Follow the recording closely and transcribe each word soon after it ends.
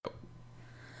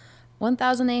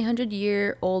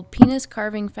1,800-year-old penis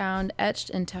carving found etched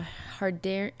into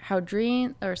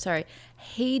Hadrian's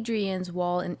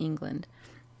Wall in England.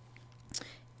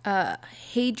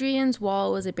 Hadrian's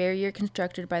Wall was a barrier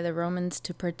constructed by the Romans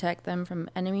to protect them from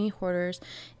enemy hoarders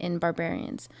and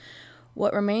barbarians.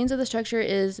 What remains of the structure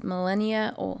is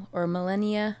millennia old,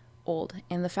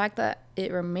 and the fact that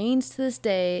it remains to this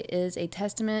day is a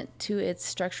testament to its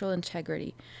structural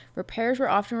integrity. Repairs were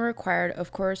often required,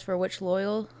 of course, for which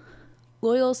loyal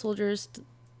soldiers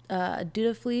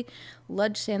dutifully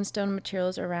lodged sandstone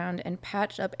materials around and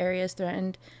patched up areas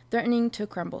threatening to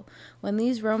crumble. When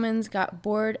these Romans got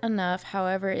bored enough,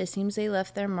 however, it seems they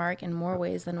left their mark in more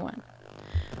ways than one.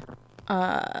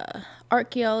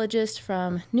 Archaeologists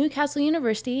from Newcastle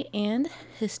University and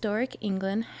Historic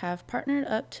England have partnered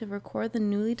up to record the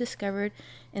newly discovered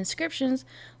inscriptions,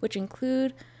 which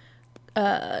include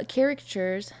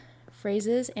caricatures,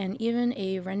 phrases, and even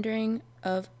a rendering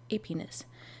of a penis.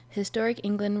 Historic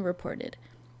England reported.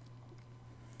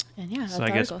 And yeah, that's so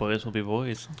I guess boys will be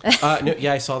boys. No,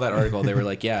 yeah, I saw that article. They were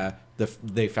like, yeah,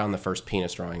 they found the first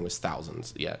penis drawing was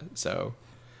thousands. Yeah, so...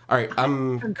 All right,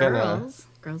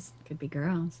 Girls could be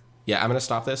girls. Yeah, I'm going to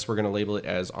stop this. We're going to label it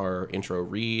as our intro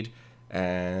read,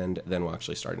 and then we'll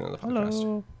actually start into the podcast.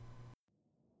 Hello.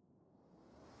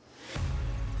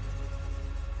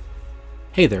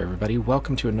 Hey there, everybody.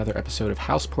 Welcome to another episode of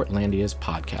House Portlandia's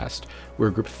podcast. We're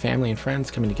a group of family and friends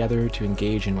coming together to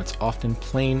engage in what's often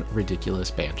plain,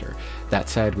 ridiculous banter. That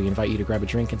said, we invite you to grab a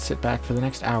drink and sit back for the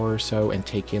next hour or so and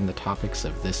take in the topics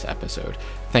of this episode.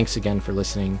 Thanks again for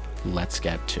listening. Let's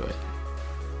get to it.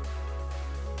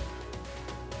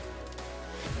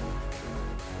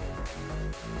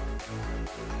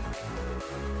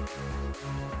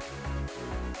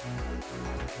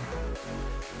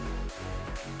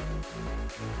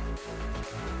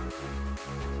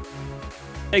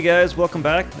 Hey guys, welcome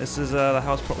back. This is the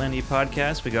House Portlandia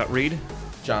podcast. We got Reed,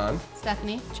 John.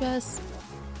 Stephanie. Jess.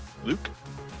 Luke.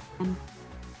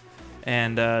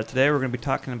 and today we're going to be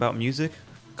talking about music.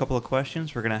 A couple of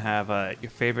questions. We're going to have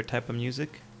your favorite type of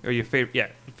music, or your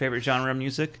favorite genre of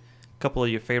music. A couple of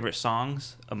your favorite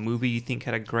songs, a movie you think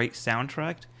had a great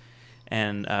soundtrack,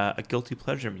 and a guilty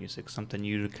pleasure music, something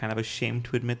you're kind of ashamed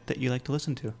to admit that you like to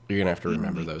listen to. You're going to have to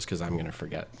remember those because I'm going to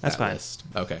forget That's that fine. list.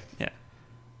 Okay. Yeah.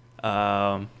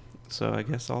 So I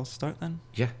guess I'll start then.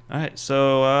 Yeah. All right.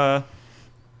 So,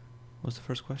 what's the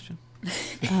first question?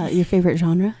 Your favorite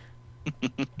genre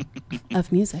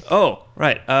of music? Oh,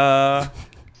 right.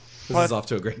 This is off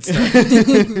to a great start.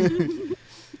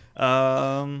 Where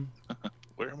am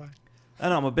I? I don't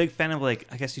know. I'm a big fan of, like,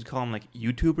 I guess you'd call them, like,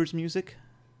 YouTubers music.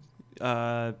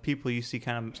 People you see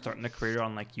kind of starting their career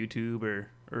on, like, YouTube or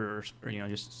you know,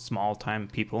 just small time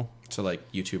people. So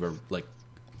like YouTuber, like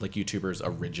YouTubers'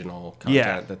 original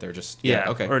content that they're just... Yeah,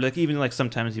 okay. Or, like, even, like,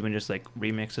 sometimes even just, like,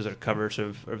 remixes or covers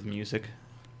of music.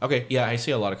 Okay, yeah, I see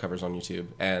a lot of covers on YouTube,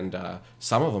 and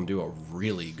some of them do a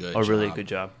really good job. A really good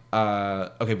job.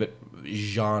 Okay, but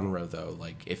genre, though,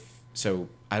 like, So,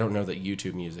 I don't know that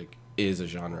YouTube music is a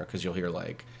genre, because you'll hear,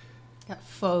 like... Got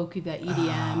folk, you've got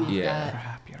EDM, you've got...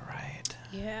 Crap, you're right.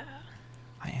 Yeah.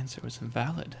 My answer was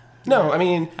invalid. No, I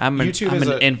mean, I'm an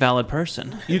invalid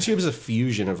person. YouTube is a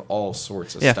fusion of all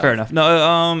sorts of Yeah, stuff. fair enough.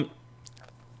 No,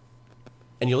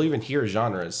 And you'll even hear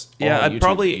genres Yeah, on I'd YouTube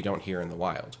probably- that you don't hear in the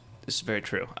wild. this is very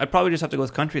true. I'd probably just have to go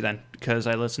with country then, because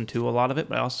I listen to a lot of it,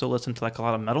 but I also listen to, like, a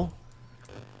lot of metal.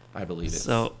 I believe it.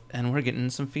 So, and we're getting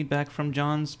some feedback from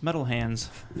John's metal hands.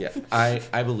 Yeah,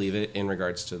 I believe it in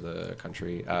regards to the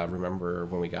country. Remember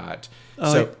when we got...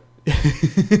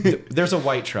 There's a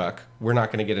white truck. We're not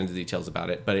going to get into details about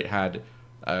it, but it had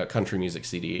a country music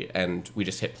CD, and we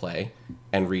just hit play,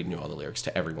 and Reed knew all the lyrics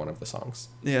to every one of the songs.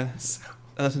 Yeah,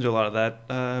 I listen to a lot of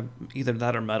that. Either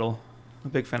that or metal. I'm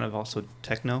a big fan of also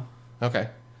techno, Okay.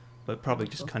 but probably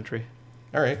just country.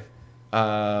 All right.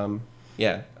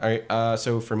 Yeah. All right.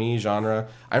 So for me, genre,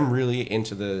 I'm really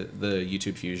into the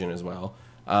YouTube Fusion as well.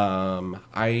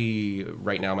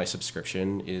 Right now my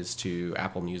subscription is to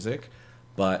Apple Music,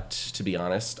 but to be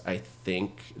honest, I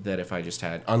think that if I just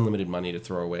had unlimited money to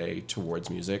throw away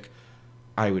towards music,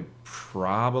 I would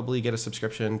probably get a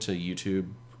subscription to YouTube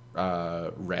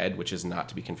Red, which is not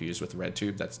to be confused with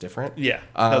RedTube. That's different. Yeah,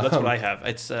 no, that's what I have.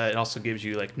 It's it also gives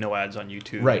you, like, no ads on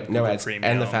YouTube. Right, no Google ads, Premium,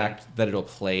 and the fact that it'll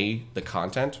play the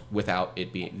content without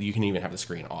it being, you can even have the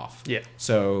screen off. Yeah.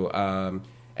 So,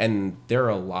 and there are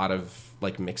a lot of,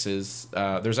 like, mixes.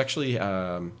 There's actually,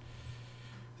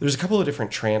 there's a couple of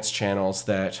different trance channels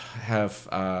that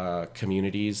have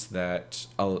communities that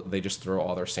they just throw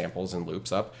all their samples and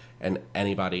loops up, and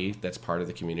anybody that's part of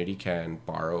the community can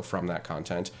borrow from that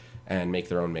content and make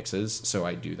their own mixes. So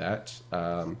I do that.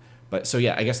 But so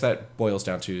yeah, I guess that boils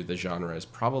down to the genre is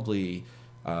probably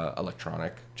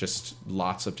electronic, just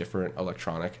lots of different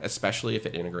electronic, especially if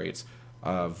it integrates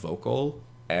vocal,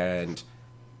 and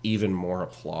even more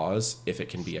applause if it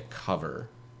can be a cover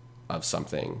of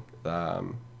something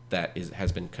that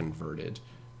has been converted.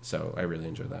 So I really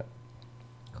enjoy that.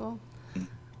 Cool.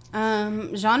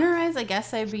 Genre-wise, I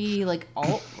guess I'd be like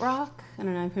alt rock. I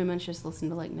don't know. I pretty much just listen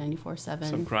to like 94.7.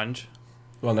 Some grunge.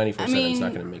 Well, 94.7 is mean-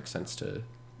 not going to make sense to.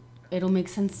 It'll make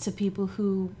sense to people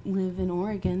who live in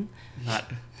Oregon. Not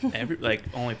every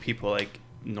only people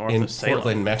north In of Salem.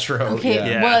 Portland Metro. Okay,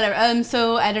 Yeah. whatever.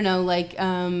 So I don't know,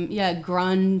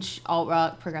 grunge, alt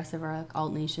rock, progressive rock,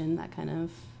 alt nation, that kind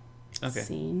of Okay.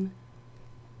 scene.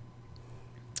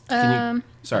 Sorry,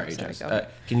 sorry, Jess. go ahead.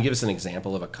 Can you give us an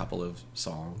example of a couple of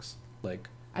songs? Like,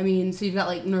 I mean, so you've got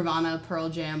like Nirvana, Pearl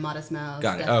Jam, Modest Mouse,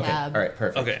 got it. Death Okay. Cab. All right.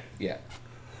 Perfect. Okay. Yeah.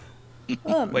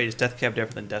 Wait, is Death Cab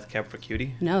different than Death Cab for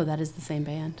Cutie? No, that is the same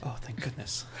band. Oh, thank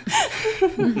goodness.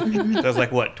 There's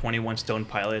 21 Stone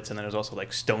Pilots, and then there's also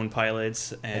Stone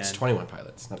Pilots, and It's 21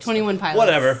 Pilots. Not 21 Pilots.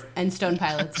 Whatever. And Stone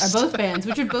Pilots are both bands,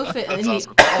 which would both fit in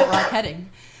awesome. the alt rock heading.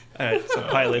 All right, so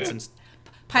Pilots and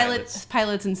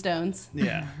Pilots and Stones.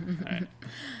 yeah.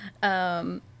 All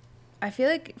right. I feel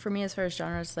like for me, as far as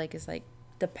genres, it's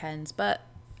depends, but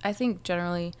I think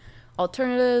generally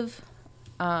alternative,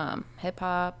 hip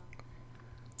hop,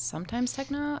 sometimes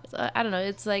techno. I don't know.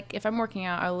 It's if I'm working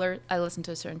out, I listen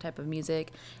to a certain type of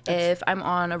music. If I'm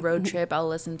on a road trip, I'll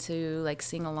listen to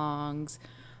sing-alongs,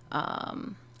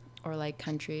 or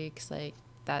country, because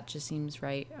that just seems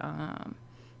right.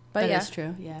 But That yeah, is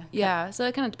true, yeah. yeah. So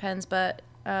it kind of depends, but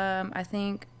I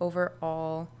think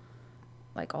overall,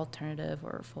 alternative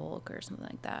or folk or something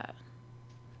like that.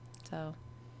 So.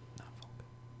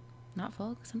 Not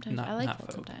folk. Sometimes I like not folk.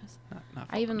 folk. Sometimes Not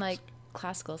I even folk like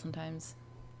classical sometimes.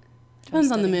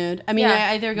 Depends on the Study. mood. I mean, Yeah.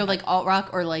 I either go alt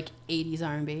rock or 80s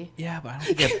R&B. Yeah, but I don't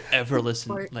think I've ever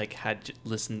listened,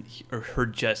 listened or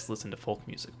heard Jess listen to folk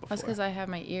music before. That's because I have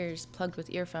my ears plugged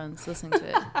with earphones listening to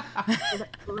it.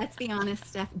 Let's be honest,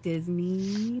 Steph.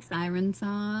 Disney siren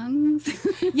songs.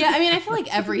 Yeah, I mean, I feel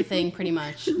like everything pretty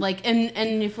much.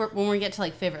 And if when we get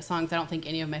to favorite songs, I don't think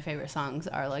any of my favorite songs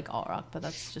are alt rock, but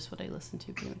that's just what I listen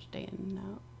to pretty much day in and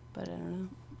out. But I don't know.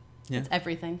 Yeah. It's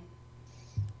everything.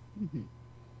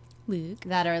 Luke.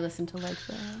 That or I listen to the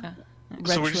So we're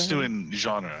retro- just doing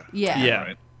genre. Yeah. Yeah.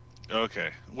 Right?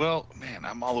 Okay. Well, man,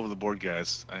 I'm all over the board,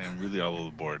 guys. I am really all over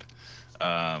the board.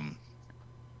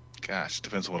 Gosh,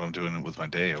 depends on what I'm doing with my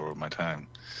day or with my time.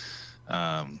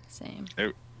 Same.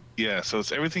 Yeah, so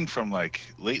it's everything from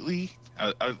lately.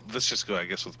 Let's just go, I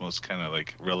guess, with most kind of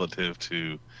relative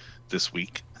to this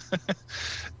week.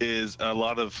 Is a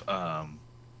lot of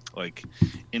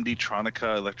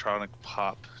indie-tronica, electronic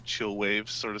pop, chill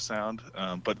waves sort of sound.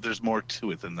 But there's more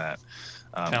to it than that.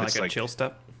 Kind of like a chill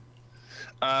step.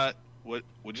 What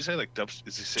would you say? Dub?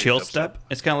 Is he saying Chill dubstep? step.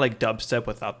 It's kind of like dubstep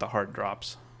without the hard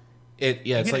drops. It's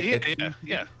Yeah, like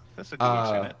yeah. That's a good way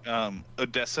of saying it.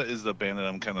 Odessa is the band that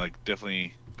I'm kind of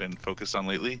definitely been focused on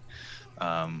lately.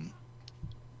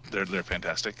 They're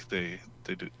fantastic. They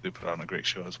put on a great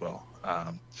show as well.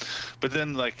 But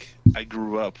then I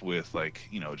grew up with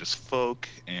just folk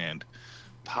and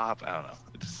pop. I don't know.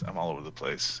 I'm all over the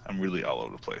place. I'm really all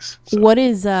over the place. So. What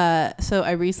is so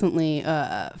I recently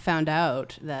found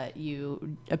out that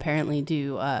you apparently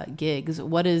do gigs.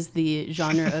 What is the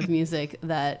genre of music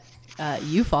that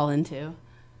you fall into?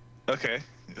 Okay,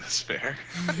 that's fair.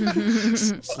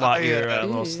 Slot your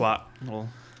little Ooh. slot. Little.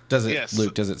 Does it, Yes.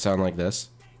 Luke? Does it sound like this?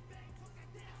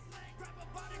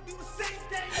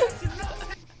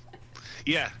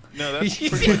 Yeah, no, that's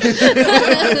pretty much.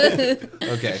 If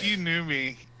Okay. you knew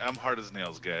me, I'm hard as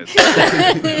nails, guys.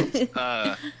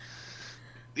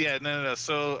 Yeah, no.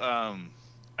 So,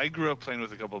 I grew up playing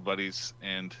with a couple of buddies,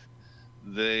 and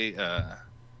they, I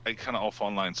kind of all fall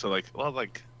in line. So,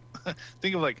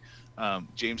 think of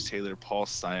James Taylor, Paul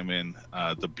Simon,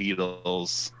 the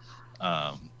Beatles,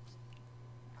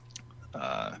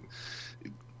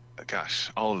 gosh,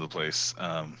 all over the place.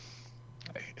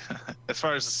 As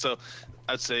far as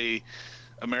I'd say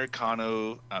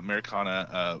Americana,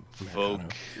 folk,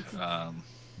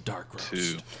 Dark roast.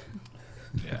 to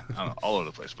yeah, I don't know, all over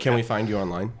the place. But Can yeah. we find you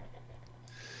online?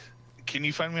 Can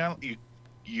you find me out?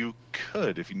 You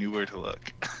could if you knew where to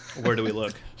look. Where do we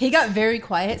look? He got very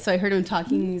quiet, so I heard him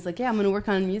talking. And he's like, "Yeah, I'm going to work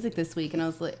on music this week." And I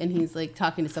was like, and he's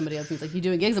talking to somebody else. He's like, "You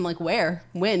doing gigs?" I'm like, "Where?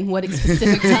 When? What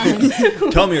specific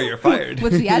time? Tell me or you're fired.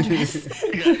 What's the address?"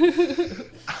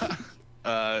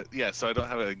 Yeah, so I don't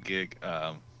have a gig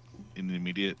in the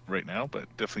immediate right now, but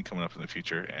definitely coming up in the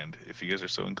future. And if you guys are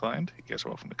so inclined, you guys are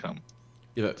welcome to come.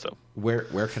 Yeah. So Where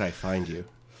could I find you?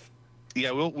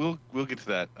 Yeah, we'll get to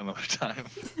that another time.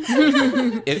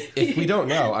 If we don't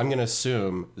know, I'm gonna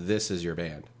assume this is your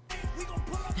band.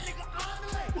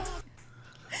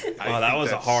 Oh, that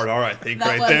was a hard R, I think, That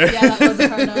right was, there. yeah, that was a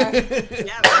hard R.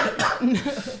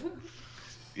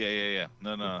 Yeah.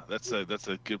 No. That's a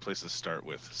good place to start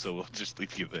with. So we'll just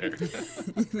leave you there.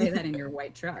 Play that in your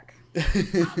white truck.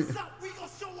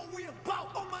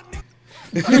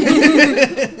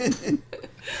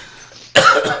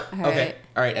 Okay.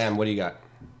 All right, Em, what do you got?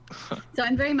 So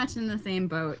I'm very much in the same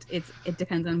boat. It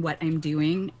depends on what I'm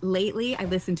doing. Lately, I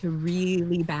listen to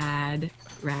really bad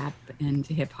rap and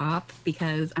hip hop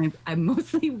because I'm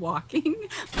mostly walking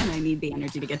and I need the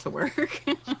energy to get to work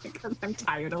because I'm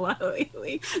tired a lot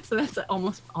lately. So that's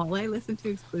almost all I listen to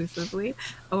exclusively,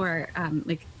 or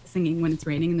like singing when it's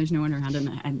raining and there's no one around,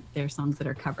 and there's songs that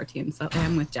are cover tunes. So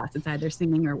I'm with Jazz inside. They're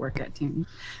singing or workout tunes.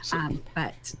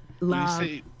 But love.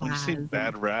 When you say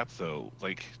bad rap, though,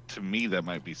 like to me that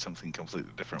might be something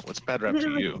completely different. What's bad rap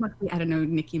to you? I don't know,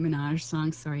 Nicki Minaj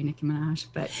songs. Sorry, Nicki Minaj,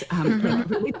 but like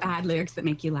really bad lyrics that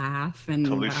make you laugh and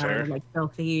Totally are fair. like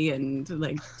filthy and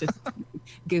like just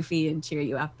goofy and cheer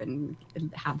you up and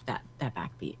have that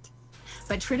backbeat.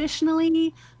 But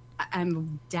traditionally,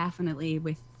 I'm definitely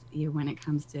with you when it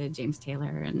comes to James Taylor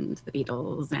and the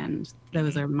Beatles, and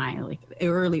those are my like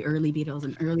early Beatles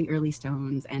and early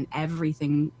Stones and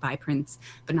everything by Prince,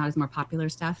 but not his more popular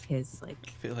stuff. His like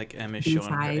I feel like Em is showing her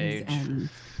B-sides age. and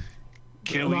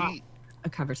Can a lot we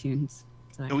of cover tunes.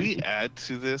 So can we add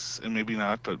to this, and maybe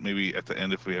not, but maybe at the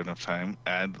end if we have enough time,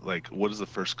 add like what is the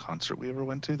first concert we ever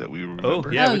went to that we remember? Oh,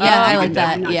 yeah. Oh, we yeah, can I do like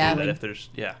that, We can yeah. do that if there's,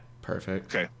 yeah.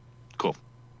 Perfect. Okay, cool.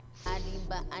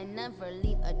 But I never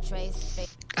leave a trace.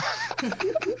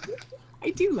 I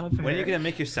do love her. When are you going to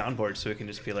make your soundboard so it can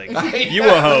just be like, I you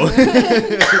a hoe?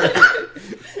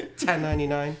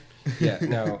 $10.99. Yeah.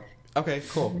 No. Okay.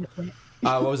 Cool.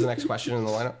 What was the next question in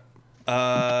the lineup?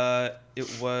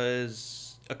 It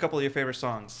was a couple of your favorite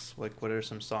songs. Like, what are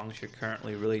some songs you're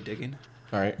currently really digging?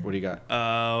 All right. What do you got?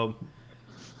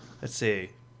 Let's see.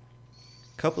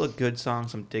 A couple of good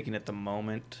songs I'm digging at the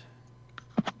moment.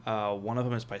 One of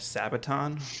them is by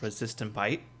Sabaton, Resist and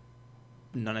Bite.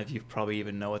 None of you probably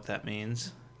even know what that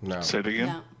means. No. Say it again.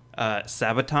 No.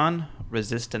 Sabaton,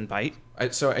 Resist and Bite.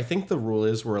 So I think the rule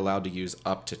is we're allowed to use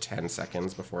up to 10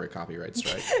 seconds before a copyright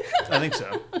strike. I think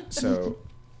so.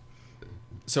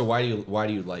 So why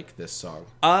do you like this song?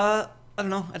 I don't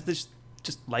know. I just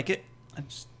like it.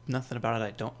 Nothing about it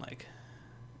I don't like.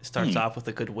 It starts off with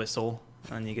a good whistle,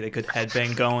 and you get a good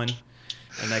headbang going.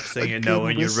 The next thing you know,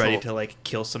 and you're ready to like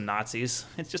kill some Nazis.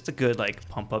 It's just a good like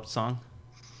pump up song.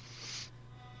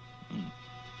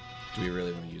 Do we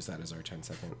really want to use that as our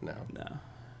 10-second? No. No.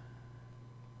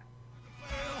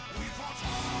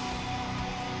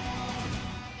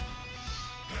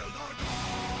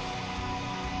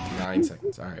 9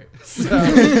 seconds. All right.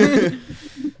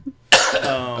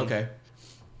 Okay.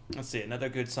 Let's see. Another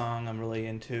good song I'm really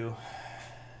into.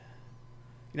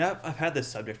 You know, I've had this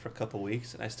subject for a couple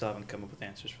weeks, and I still haven't come up with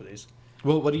answers for these.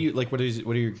 Well, what do you like? What are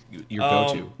your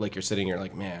go-to? Like you're sitting here,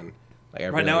 like man. Like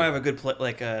Right now, I have a good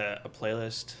a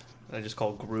playlist that I just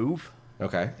call Groove,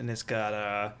 Okay. and it's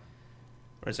got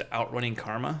what is it? Outrunning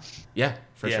Karma. Yeah,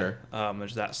 for Yeah. sure.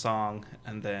 There's that song,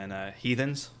 and then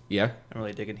Heathens. Yeah. I'm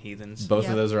really digging Heathens. Both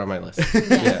Yeah. of those are on my list.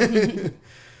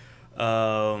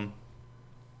 Yeah.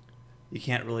 You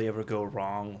can't really ever go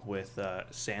wrong with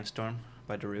Sandstorm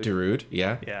by Darude. Darude.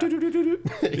 Yeah. Yeah.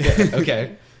 Yeah.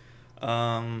 Okay.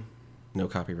 No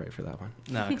copyright for that one.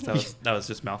 because that was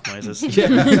just mouth noises. Yeah.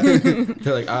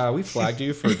 They're like, we flagged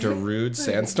you for Darude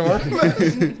Sandstorm.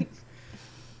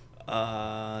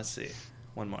 Let's see.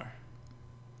 One more.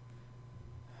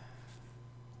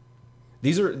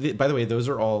 These are, by the way, those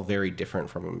are all very different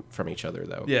from each other,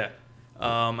 though. Yeah.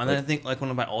 And then I think like one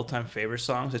of my all-time favorite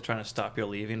songs is "Trying to Stop Your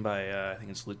Leaving" by I think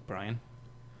it's Luke Bryan,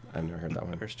 I've never heard that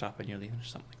one. or "Stopping Your Leaving" or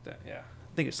something like that. Yeah,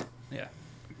 I think it's yeah.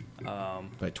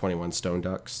 By 21 Stone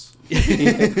Ducks.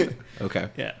 Okay.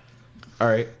 Yeah. All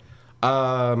right.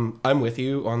 I'm with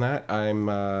you on that. I'm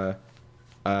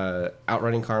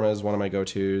Outrunning Karma is one of my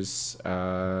go-tos.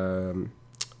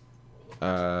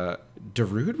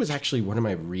 Darude was actually one of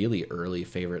my really early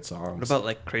favorite songs. What about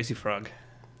like Crazy Frog?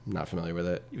 Not familiar with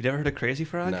it. You've never heard of Crazy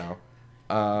Frog? No.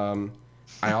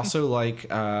 I also like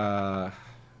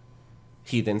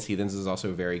Heathens. Heathens is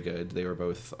also very good. They were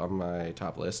both on my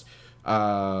top list.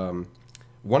 One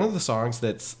of the songs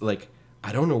that's like,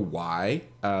 I don't know why.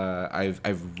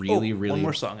 I've really One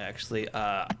more song actually.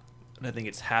 I think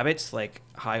it's "Habits," like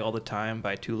 "High All the Time"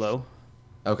 by Too Low.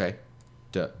 Okay.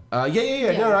 Duh. No, I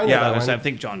know that one. I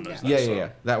think John knows that Yeah. song.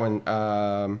 That one.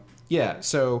 Yeah.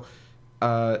 So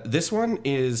This one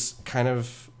is kind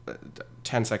of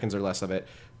 10 seconds or less of it,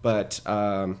 but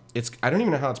it's I don't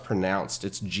even know how it's pronounced.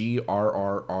 It's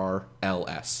GRRRLS.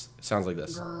 It sounds like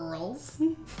this. Girls.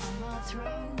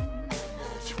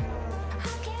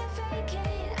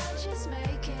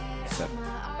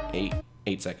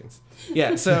 8 seconds.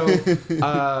 Yeah. So,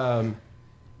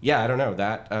 yeah, I don't know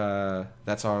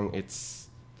that song.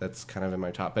 That's kind of in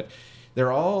my top, but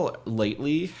they're all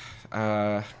lately.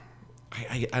 I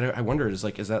wonder is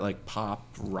that like pop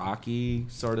rocky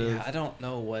sort of? Yeah, I don't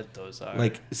know what those are.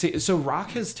 Like, see, so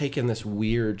rock has taken this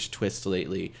weird twist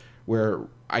lately, where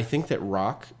I think that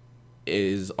rock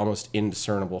is almost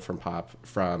indiscernible from pop.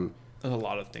 From there's a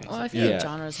lot of things. Well, I feel Yeah. like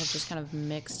genres have just kind of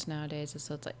mixed nowadays,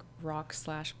 so it's like rock /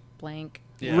 blank.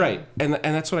 Yeah. Right, and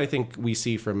that's what I think we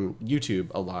see from YouTube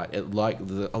a lot. A lot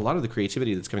of the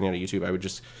creativity that's coming out of YouTube,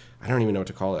 I don't even know what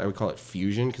to call it. I would call it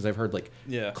fusion, because I've heard like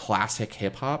classic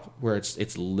hip hop where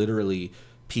it's literally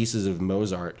pieces of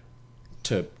Mozart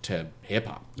to hip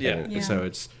hop. Yeah. And Yeah. So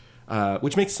it's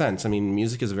which makes sense. I mean,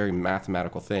 music is a very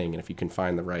mathematical thing, and if you can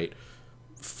find the right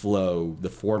flow, the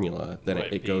formula, then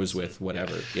Right it goes beats. with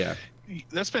whatever. Yeah.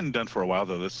 That's been done for a while,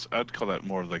 though. I'd call that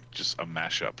more of like just a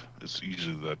mashup. Is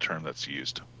usually the term that's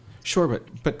used. Sure,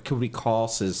 but could we call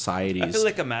society's I feel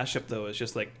like a mashup though is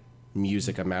just like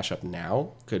music a mashup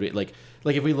now? Could we like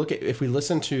if we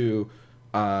listen to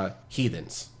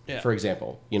Heathens, Yeah. for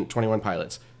example, 21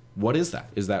 Pilots, what is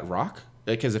that? Is that rock?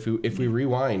 Because if we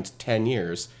rewind 10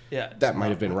 years, Yeah, it's that might not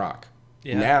have been rock.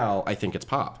 Yeah. Now I think it's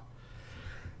pop.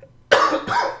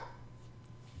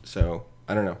 So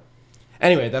I don't know.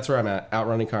 Anyway, that's where I'm at.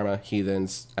 Outrunning Karma,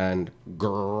 Heathens, and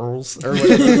Girls or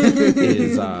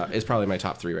whatever is probably my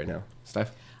top 3 right now.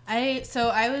 Steph? I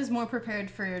was more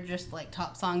prepared for just like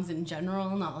top songs in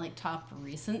general, not like top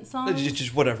recent songs.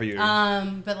 just whatever you're.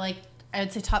 But like I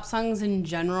would say top songs in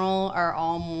general are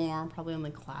all more probably on the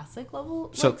classic level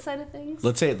So, like, side of things.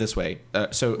 Let's say it this way. I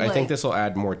think Like- this will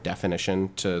add more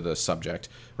definition to the subject,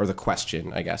 or the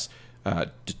question, I guess.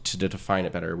 To define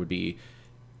it better would be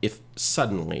if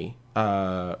suddenly,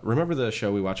 remember the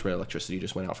show we watched where electricity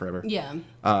just went out forever? Yeah.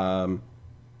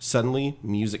 Suddenly,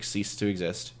 music ceased to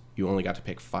exist. You only got to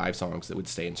pick 5 songs that would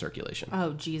stay in circulation.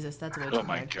 Oh Jesus, that's way too Oh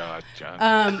my hard. God,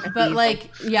 John. But like,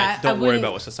 yeah, Don't I worry wouldn't-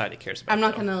 about what society cares about. I'm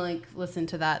not though. gonna like listen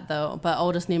to that though. But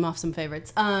I'll just name off some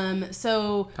favorites.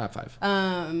 So Top 5.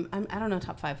 I don't know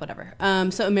top 5, whatever.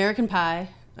 So American Pie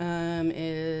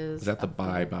is Is that the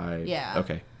bye? Yeah.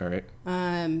 Okay. All right.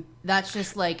 that's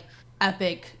just like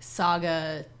epic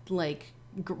saga, like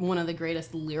one of the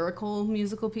greatest lyrical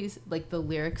musical pieces, like the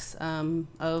lyrics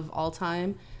of all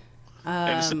time.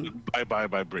 And it's Bye Bye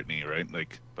by Britney, right?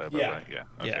 Like Bye Bye Yeah. Bye. Yeah.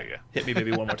 Okay. Yeah. Hit me,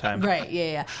 baby, one more time. Right,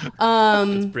 yeah. It's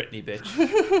Britney,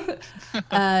 bitch.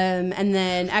 And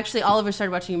then actually Oliver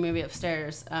started watching a movie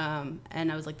upstairs, and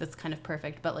I was like, that's kind of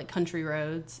perfect. But like Country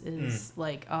Roads is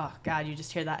like, oh God, you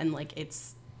just hear that and like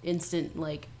it's instant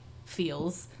like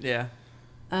feels. Yeah.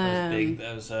 That was big.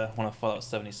 That was one of Fallout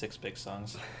 76 big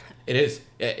songs. It is.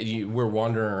 We're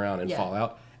wandering around in Yeah.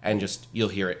 Fallout, and just you'll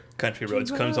hear it. Country Roads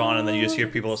comes on, and then you just hear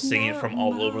people singing it from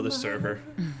all over the server.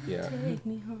 Yeah.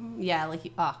 Yeah, like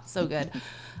so good.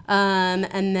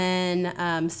 And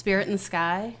then Spirit in the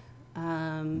Sky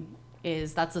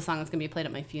that's the song that's gonna be played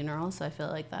at my funeral. So I feel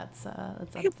like that's up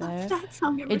I there. love that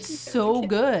song. ever It's since I was a so kid.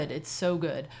 good. It's so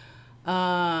good.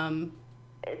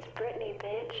 It's Britney,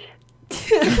 bitch.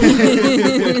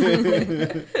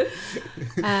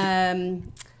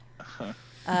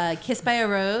 Kissed by a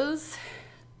Rose.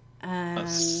 A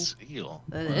seal.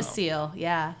 It is Seal,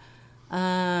 yeah.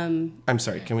 I'm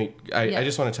sorry. Can we? I Yeah.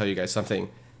 just want to tell you guys something.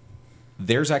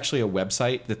 There's actually a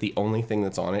website that the only thing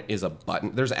that's on it is a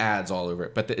button. There's ads all over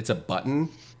it, but it's a button.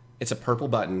 It's a purple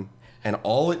button, and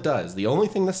all it does, the only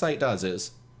thing the site does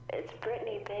is It's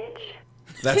Britney, bitch.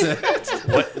 that's it.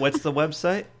 What's the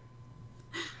website?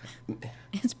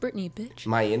 It's Britney, bitch.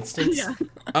 My instance. Yeah.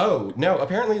 Oh no!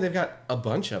 Apparently they've got a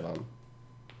bunch of them.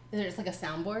 Is it just like a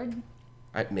soundboard?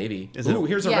 Maybe. Is it- Ooh,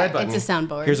 here's a Yeah, red button. it's a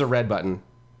soundboard. Here's a red button.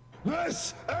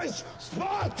 This is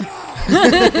Sparta!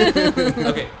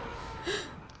 Okay.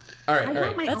 All right. I All want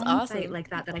right. my That's own awesome. site like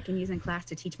that I can use in class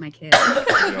to teach my kids.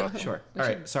 Sure. All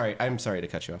right. Sorry. I'm sorry to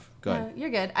cut you off. Go ahead. You're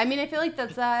good. I mean, I feel like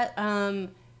that's that. I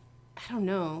don't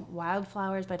know.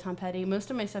 Wildflowers by Tom Petty.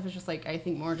 Most of my stuff is just like, I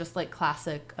think more just like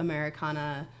classic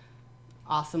Americana,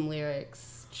 awesome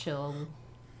lyrics, chill.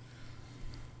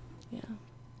 Yeah.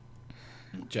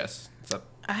 Jess, what's up?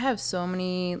 I have so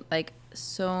many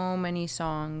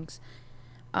songs,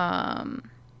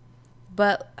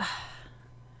 but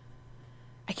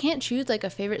I can't choose like a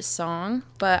favorite song.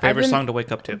 But Favorite song to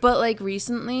wake up to? But like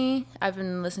recently, I've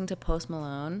been listening to Post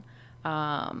Malone.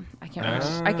 I can't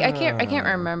remember. I can't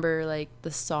remember like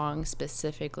the song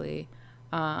specifically.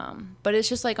 But it's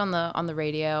just like on the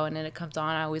radio, and then it comes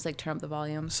on. I always like turn up the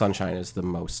volume. Sunshine is the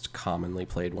most commonly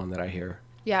played one that I hear.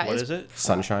 Yeah. What is it?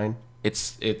 Sunshine.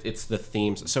 It's the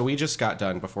themes. So we just got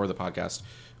done before the podcast.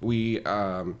 We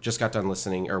just got done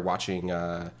listening or watching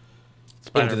Into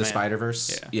the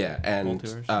Spider-Verse. Yeah, and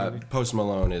Post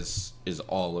Malone is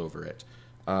all over it.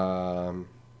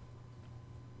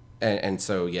 And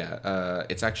so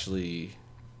it's actually.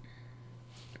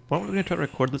 Why weren't we going to try to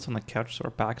record this on the couch so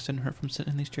our backs didn't hurt from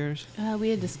sitting in these chairs? We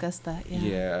had discussed that.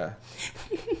 Yeah.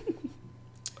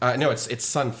 No, it's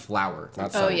Sunflower,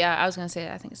 not Sun. Oh yeah, I was gonna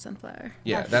say I think it's Sunflower.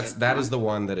 Yeah, that is the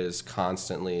one that is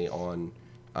constantly on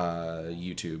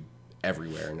YouTube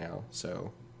everywhere now.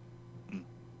 So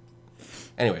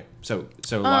anyway, so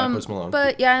a lot of Post Malone.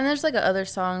 But yeah, and there's like other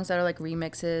songs that are like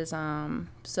remixes.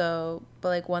 But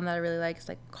like one that I really like is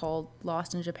like called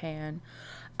 "Lost in Japan."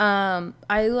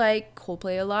 I like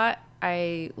Coldplay a lot.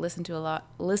 I listened to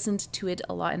it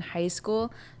a lot in high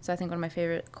school. So I think one of my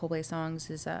favorite Coldplay songs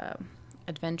is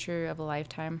Adventure of a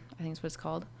Lifetime. I think is what it's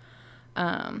called.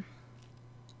 And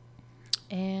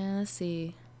let's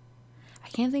see. I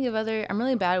can't think of other. I'm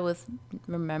really bad with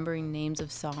remembering names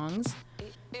of songs.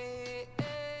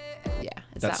 Yeah,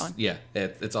 that one. Yeah,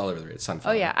 it's all over the radio.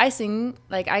 Sunflower. Oh yeah, I sing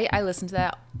I listen to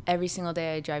that every single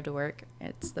day I drive to work.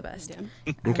 It's the best.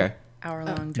 Yeah. Okay.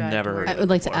 Hour-long drive. Never to work. heard I would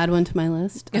like to add one to my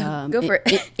list. Go for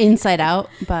it. Inside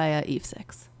Out by Eve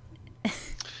 6.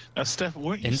 Now, Steph,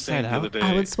 weren't you Inside saying the Out? other day?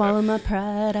 I would swallow my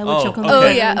pride. I would Oh, choke on okay. Oh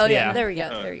my yeah, hands. oh yeah. Yeah.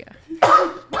 There we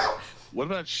go. What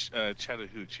about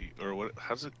Chattahoochee, or what?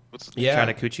 How's it? What's the Yeah.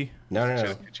 Chattahoochee? No.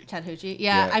 Chattahoochee. Chattahoochee.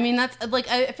 Yeah, Yeah. I mean that's like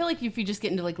I feel like if you just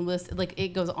get into like list, like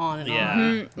it goes on and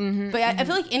Yeah. on. But I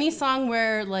feel like any song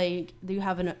where like you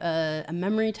have a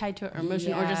memory tied to it or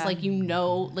emotion, or just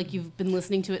Yeah. like like you've been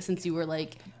listening to it since you were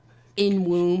like in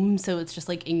womb, so it's just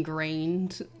like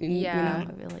ingrained. In, Yeah.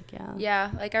 I feel like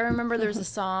Yeah, like I remember there was a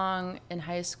song in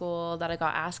high school that I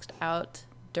got asked out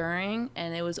during,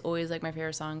 and it was always like my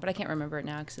favorite song, but I can't remember it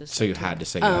now because it was So you had to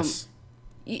say yes.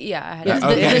 Yeah, I had Yeah, to.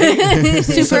 okay.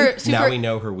 super. Now we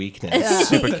know her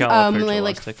weakness.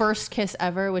 Like First Kiss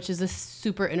Ever, which is a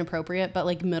super inappropriate but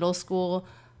like middle school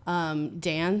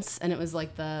dance, and it was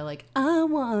like I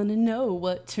wanna know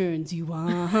what turns you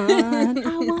on.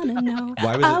 I wanna know.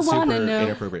 Why was it super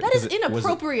inappropriate? That is Was it-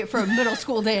 inappropriate for a middle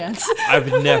school dance. I've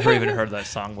never even heard that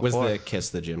song before. Was the Kiss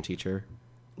the gym teacher?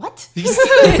 What?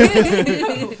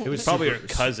 It was Probably super- your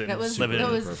cousin That was- living, that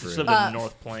was, living in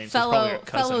North Plains. It's probably your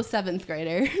cousin. fellow seventh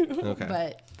grader. Okay.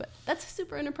 But that's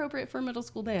super inappropriate for a middle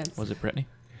school dance. Was it Brittany?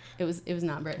 It was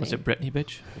not Britney. Was it Brittany,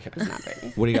 bitch? It was not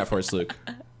Britney. What do you got for us, Luke?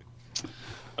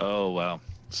 Oh wow.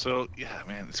 So yeah,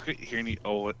 man, it's great hearing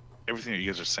everything that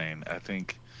you guys are saying. I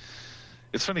think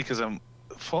it's funny because I'm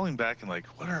falling back and like,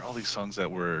 what are all these songs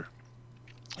that were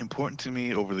important to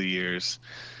me over the years,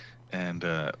 and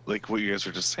like what you guys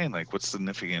were just saying, like what's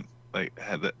significant, like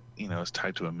had that is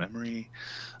tied to a memory.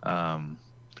 I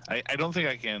don't think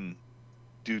I can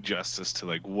do justice to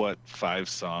like what 5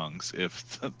 songs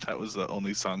if that was the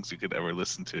only songs you could ever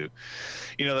listen to.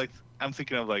 Like I'm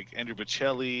thinking of like Andrew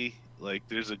Bocelli. Like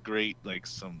there's a great like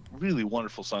some really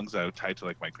wonderful songs that I would tie to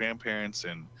like my grandparents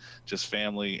and just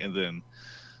family, and then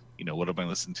what am I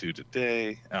listening to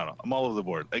today? I don't know. I'm all over the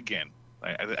board again.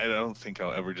 I don't think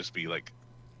I'll ever just be like,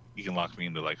 you can lock me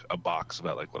into like a box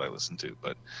about like what I listen to.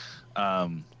 But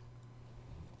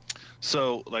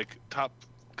so like top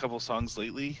couple songs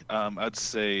lately, I'd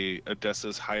say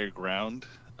Odessa's Higher Ground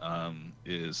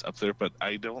is up there, but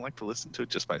I don't like to listen to it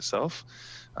just by itself.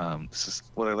 This is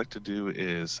what I like to do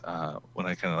is when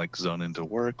I kind of like zone into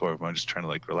work, or if I'm just trying to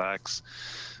like relax,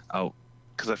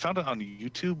 because I found it on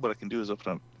YouTube. What I can do is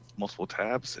open up multiple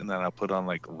tabs, and then I'll put on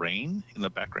like Rain in the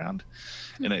background,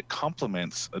 and it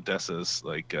complements Odessa's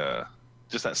like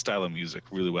just that style of music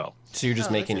really well. So you're just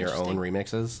Oh, making that's your own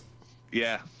remixes?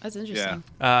 Yeah. That's interesting.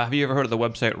 Have you ever heard of the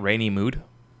website Rainy Mood?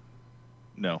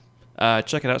 No.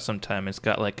 Check it out sometime. It's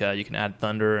got like you can add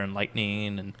thunder and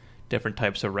lightning and different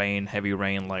types of rain, heavy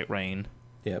rain, light rain.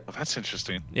 Yep. Oh, that's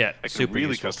interesting. Yeah, I can super really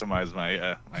useful. customize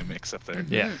my my mix up there.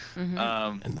 Yeah.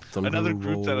 Another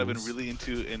group that I've been rolls. really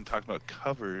into in talking about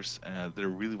covers that are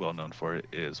really well known for it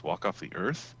is Walk Off the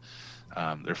Earth.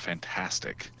 They're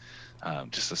fantastic.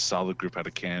 Just a solid group out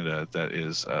of Canada that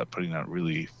is putting out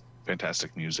really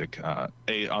fantastic music,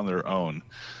 on their own.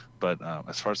 But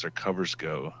as far as their covers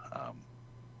go,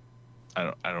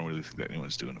 I don't really think that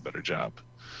anyone's doing a better job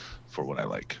for what I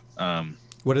like.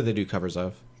 What do they do covers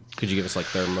of? Could you give us like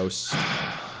their most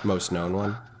known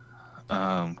one?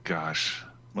 Gosh,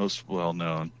 most well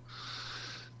known.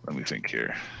 Let me think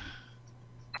here.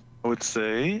 I would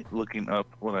say, looking up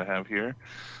what I have here,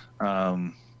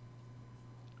 gosh,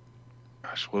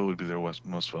 what would be their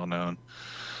most well known?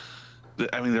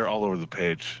 I mean, they're all over the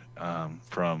page.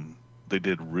 They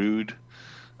did Rude,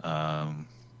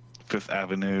 Fifth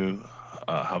Avenue,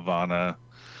 Havana.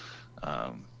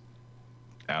 I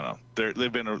don't know.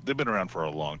 They've been around for a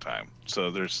long time. So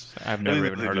I've never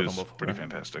even they heard do of them is before. Pretty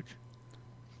fantastic.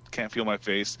 Can't Feel My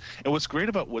Face. And what's great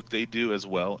about what they do as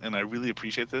well, and I really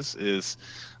appreciate this, is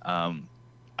I'm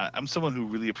someone who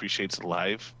really appreciates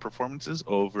live performances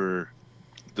over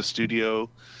the studio.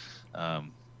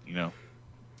 You know,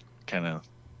 kind of,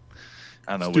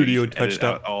 I don't know, Studio where you edit touched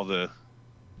up. out all the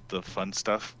fun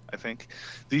stuff. I think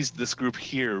this group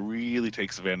here really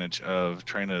takes advantage of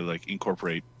trying to like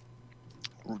incorporate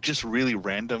just really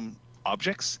random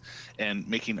objects and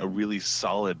making a really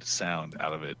solid sound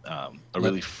out of it, a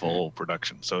really full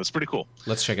production. So it's pretty cool.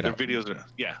 Let's check it Their out. videos are,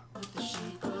 yeah.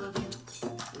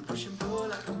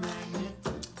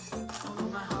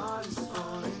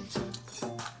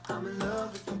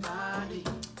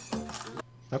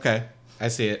 Okay, I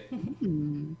see it.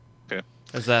 Okay.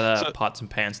 Is that So- pots and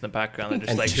pans in the background? They're just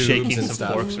And like tubes shaking and some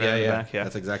stuff. forks around the back. Yeah.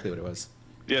 That's exactly what it was.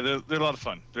 Yeah, they're a lot of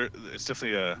fun. It's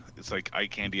definitely it's like eye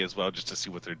candy as well, just to see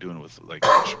what they're doing with like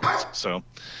instruments. So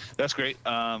that's great.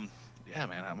 Yeah,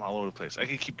 man, I'm all over the place. I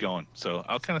can keep going. So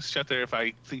I'll kind of shut there. If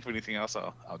I think of anything else,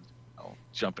 I'll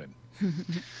jump in.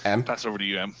 Em? Pass over to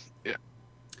you, Em. Yeah.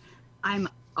 I'm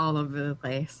all over the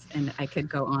place, and I could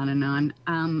go on and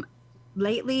on.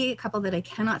 Lately, a couple that I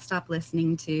cannot stop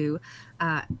listening to.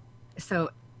 So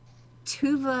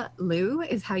Tuva Lu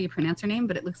is how you pronounce her name,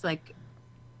 but it looks like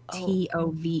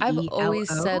Tovelo. I've always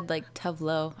said like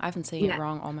Tuvlo. I've been saying it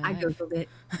wrong all my I life. googled it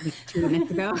like 2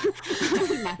 minutes ago.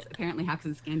 That's apparently half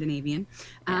of Scandinavian.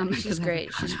 Yeah, because she's I was great.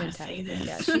 like, She's "I gotta say fantastic.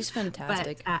 this." Yeah, she's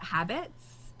fantastic. But Habits,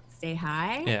 Stay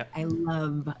High. Yeah. I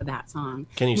love that song.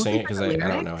 Can you sing Mostly it? Because for the I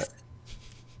don't know it. lyrics.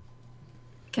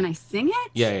 Can I sing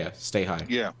it? Yeah. Stay high.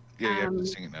 Yeah. Um,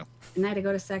 Sing it now. Night I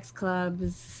go to sex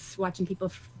clubs, watching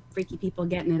freaky people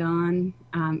getting it on.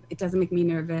 It doesn't make me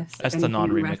nervous. That's If the anything,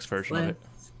 non-remix version of it.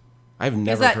 restless. I've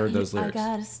never heard those lyrics. I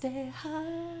gotta stay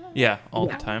high. Yeah, all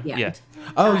Yeah, the time. yeah. Yeah.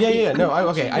 Oh yeah. No,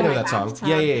 okay, I know that song.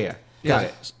 Yeah. Got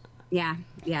it. Yeah.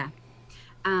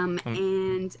 And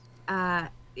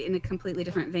in a completely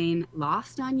different vein,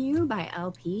 Lost on You by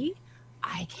LP.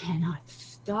 I cannot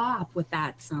stop with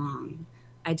that song.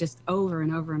 I just over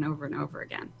and over and over and over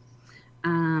again.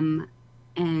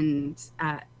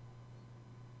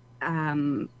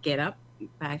 Get Up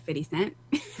by 50 Cent.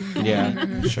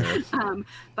 Yeah, sure.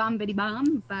 Bomb Bitty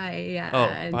Bomb by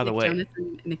by the Nick way. Jonas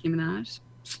and Nicki Minaj.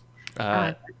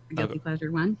 Uh, Guilty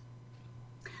pleasure one.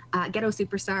 Ghetto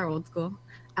Superstar, old school.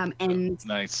 And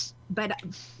Nice. but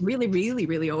really, really,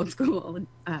 really old school,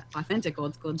 authentic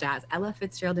old school jazz. Ella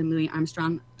Fitzgerald and Louis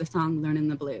Armstrong, the song "Learning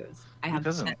the Blues."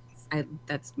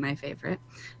 That's my favorite.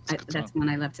 That's one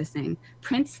I love to sing.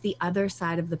 Prince, "The Other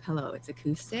Side of the Pillow." It's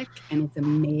acoustic and it's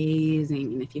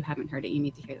amazing. And if you haven't heard it, you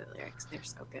need to hear the lyrics. They're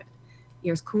so good.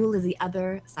 You're as cool as the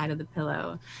other side of the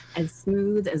pillow, as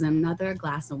smooth as another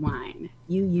glass of wine.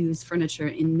 You use furniture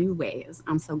in new ways.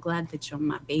 I'm so glad that you're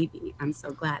my baby. I'm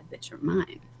so glad that you're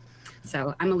mine.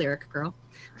 So I'm a lyric girl,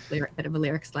 bit of a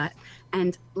lyric slut.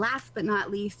 And last but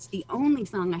not least, the only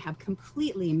song I have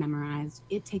completely memorized,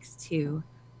 "It Takes Two"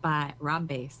 by Rob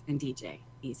Bass and DJ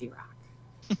Easy Rock.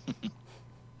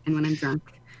 And when I'm drunk,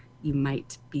 you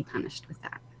might be punished with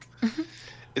that.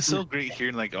 It's so great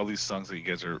hearing like all these songs that you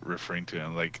guys are referring to.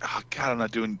 I'm like, oh God, I'm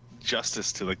not doing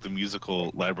justice to like the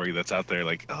musical library that's out there.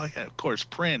 Like, oh yeah, of course,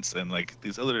 Prince and like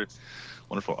these other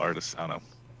wonderful artists. I don't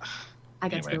know. I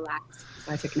got to relax,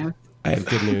 so I took notes. I have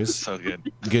good news. So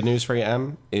good. Good news for you,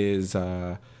 Em, is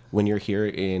when you're here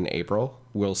in April,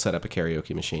 we'll set up a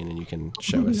karaoke machine and you can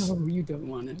show us. No, you don't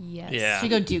want it. Yes. Yeah. Should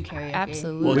go do karaoke.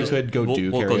 Absolutely. We could go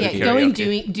do we'll go karaoke. do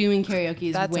Yeah, doing karaoke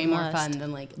is That's way a more must. fun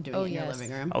than like doing it in your yes.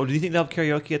 living room. Oh, do you think they'll have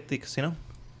karaoke at the casino?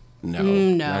 No. No,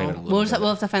 not even a we'll little bit.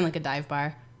 have to find like a dive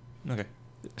bar. Okay.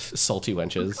 Salty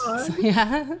wenches.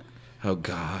 Yeah, Oh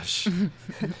gosh.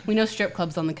 we know strip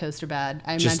clubs on the coast are bad.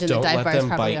 I Just imagine don't that dive let bars them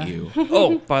probably bite are. you.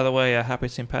 Oh, by the way, happy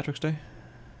St. Patrick's Day.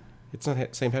 It's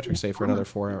not St. Patrick's Day for another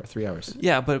 3 hours.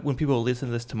 Yeah, but when people listen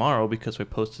to this tomorrow, because we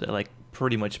posted at like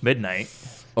pretty much midnight.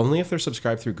 Only if they're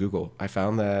subscribed through Google. I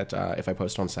found that if I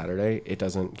post on Saturday, it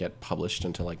doesn't get published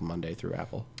until like Monday through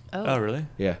Apple. Oh, really?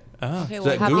 Yeah. Oh. Okay, So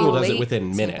well, happy Google does it late within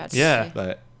St. minutes. Patrick's Yeah. Day.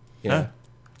 But yeah. Huh.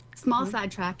 Small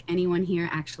sidetrack. Anyone here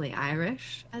actually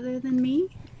Irish other than me?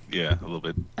 Yeah, a little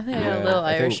bit. I think I got a little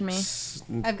I Irish think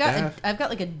in me. I've got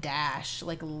like a dash,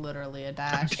 like literally a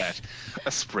dash. A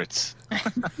spritz.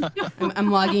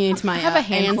 I'm logging into my have a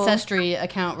handful. Ancestry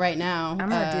account right now. I'm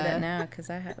gonna do that now because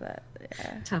I have that.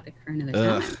 Yeah. Topic for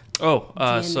another time.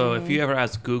 Oh, so if DNA. you ever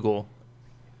ask Google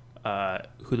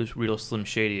who the real Slim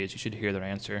Shady is, you should hear their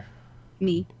answer.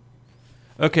 Me.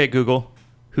 Okay, Google,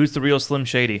 who's the real Slim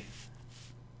Shady?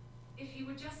 If you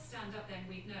would just stand up, then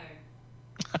we'd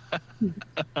know.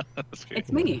 That's great.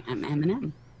 It's me. I'm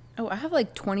Eminem. Oh, I have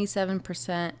like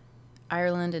 27%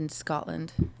 Ireland and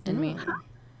Scotland in me.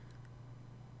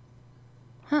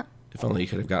 If only you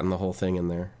could have gotten the whole thing in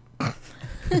there.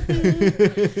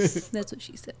 That's what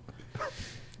she said.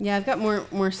 Yeah, I've got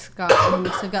more Scotland.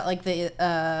 So I've got like the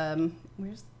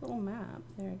where's the little map?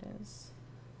 There it is.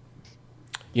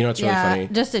 You know, it's really funny.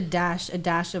 Just a dash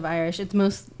of Irish. It's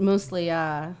mostly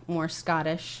more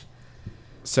Scottish.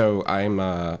 So I'm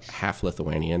half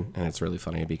Lithuanian, and it's really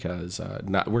funny because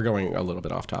we're going a little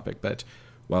bit off topic, but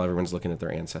while everyone's looking at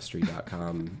their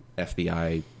Ancestry.com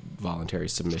FBI voluntary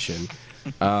submission,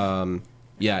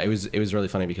 yeah, it was really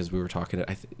funny because we were talking.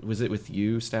 Was it with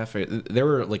you, Steph? There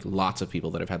were like lots of people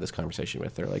that I've had this conversation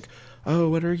with. They're like, "Oh,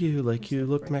 what are you? Like, you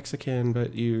look Mexican,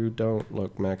 but you don't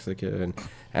look Mexican."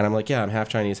 And I'm like, "Yeah, I'm half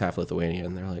Chinese, half Lithuanian."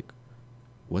 And they're like,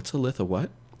 "What's a Lithu what?"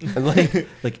 And like is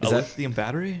that lithium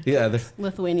battery? Yeah,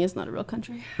 Lithuania is not a real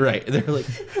country. right. They're like,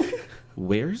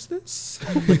 "Where's this?"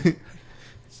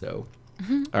 So,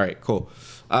 all right, cool.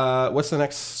 What's the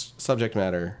next subject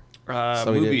matter?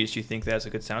 So we did- Movies you think that has a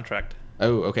good soundtrack?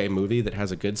 Oh, okay, movie that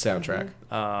has a good soundtrack.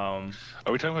 Are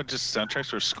we talking about just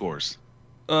soundtracks or scores?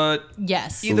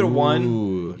 Yes. Either one.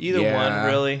 Ooh, Either yeah. one,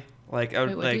 really. Like, I would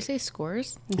Wait, what like. do you say?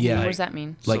 Scores? Yeah. What does that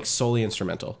mean? Like solely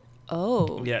instrumental.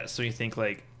 Oh. Yeah, so you think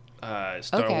like Star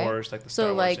Okay. Wars, like the Star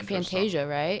So Wars like intro song. Fantasia,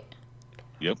 right?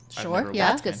 Yep. I've Sure, never yeah.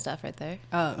 That's watched good it. stuff right there.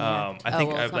 Oh, yeah. I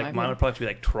think well, it's not like my mine would probably be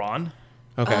like Tron.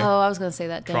 Okay. Oh, I was gonna say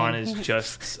that. Tron Dang. is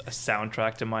just a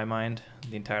soundtrack in my mind.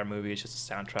 The entire movie is just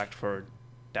a soundtrack for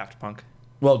Daft Punk.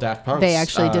 Well, Daft Punk. They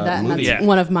actually did that, and movie that's Yeah.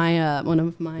 one of my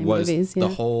was movies. Yeah.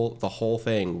 the whole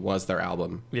thing was their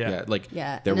album. Yeah. like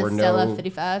yeah. there were Stella no.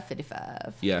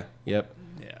 55. Yeah. Yep.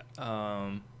 Yeah.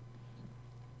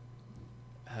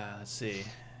 Let's see.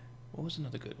 What was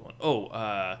another good one? Oh,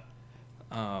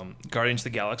 Guardians of the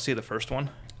Galaxy, the first one.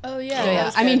 Oh yeah. Oh,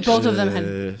 yeah. I mean, both of them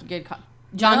had good.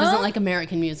 John No? doesn't like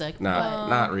American music.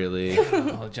 Not really.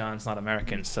 Well, John's not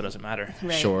American, so it doesn't matter.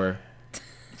 Right. Sure.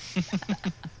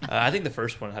 I think the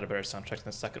first one had a better soundtrack than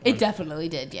the second one. It definitely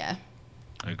did. Yeah.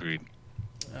 Agreed.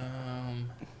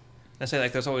 I say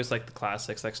like there's always like the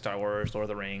classics like Star Wars, Lord of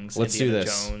the Rings, Let's Indiana do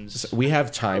this. Jones. So we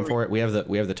have time for it. We have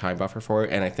the time buffer for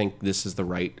it, and I think this is the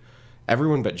right.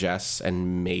 Everyone but Jess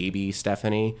and maybe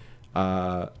Stephanie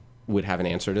would have an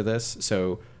answer to this.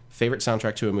 So, favorite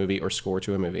soundtrack to a movie or score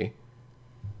to a movie.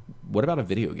 What about a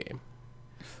video game?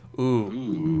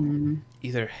 Ooh.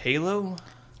 Either Halo.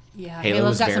 Yeah. Halo Halo's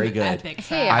was got very some good. epic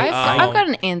Hey, tracks. I've got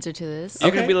an answer to this.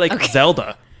 You're gonna be like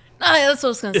Zelda. No, that's what I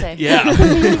was gonna say. Yeah.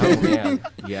 Oh man,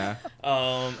 yeah.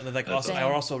 And then like also, I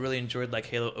Dang. also really enjoyed like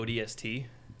Halo ODST.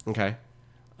 Okay.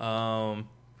 Some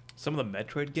of the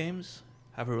Metroid games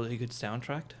have a really good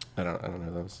soundtrack. I don't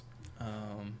know those.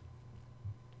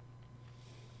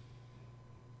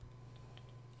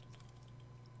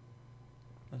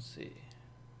 Let's see.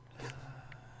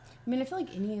 I mean, I feel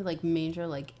like any like major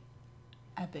like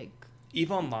epic.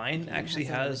 EVE Online actually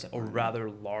has a really has good a one. rather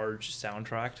large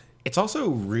soundtrack. It's also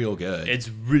real good. It's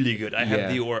really good. I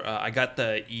have Yeah. I got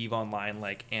the EVE Online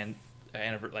like 5-year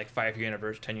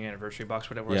anniversary, 10-year anniversary box,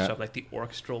 whatever. Yeah. So I have like the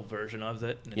orchestral version of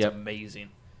it, and it's Yep. amazing.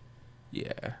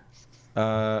 Yeah.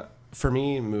 For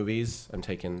me, movies. I'm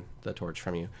taking the torch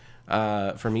from you.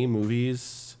 For me,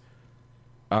 movies.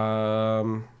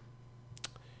 I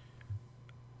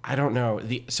don't know.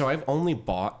 So I've only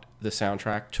bought the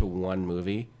soundtrack to one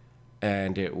movie,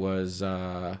 and it was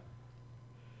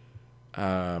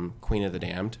Queen of the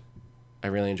Damned. I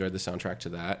really enjoyed the soundtrack to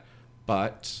that.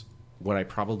 But what I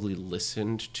probably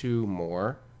listened to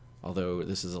more, although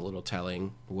this is a little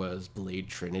telling, was Blade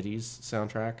Trinity's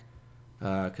soundtrack,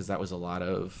 because that was like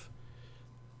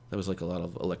a lot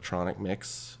of electronic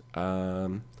mix.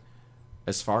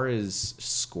 As far as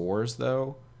scores,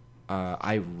 though,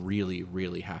 I really,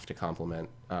 really have to compliment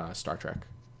Star Trek.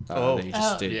 They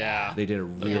just did. Yeah. They did a The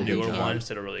really newer good job. ones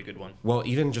did a really good one. Well,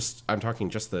 I'm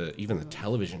talking just the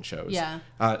television shows. Yeah.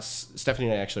 Stephanie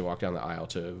and I actually walked down the aisle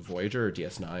to Voyager or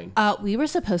DS9. We were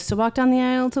supposed to walk down the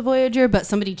aisle to Voyager, but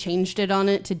somebody changed it on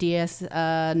it to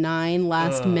DS9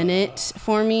 last minute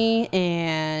for me,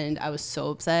 and I was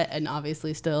so upset, and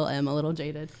obviously still am a little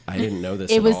jaded. I didn't know this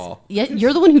It at was all. yeah.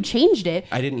 You're the one who changed it.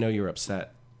 I didn't know you were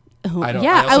upset. I don't-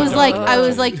 Yeah, I also don't I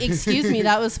was remember. like, excuse me,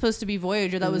 that was supposed to be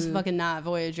Voyager. That was fucking not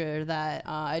Voyager. That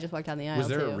I just walked down the aisle. Was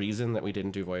there to. a reason that we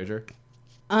didn't do Voyager?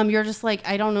 You're just like,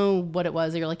 I don't know what it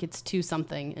was. You're like, it's 2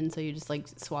 something, and so you just like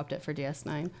swapped it for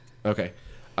DS9. Okay.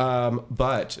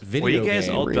 But video Were you guys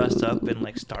game, all dressed up in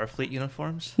like Starfleet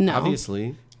uniforms? No,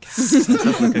 obviously.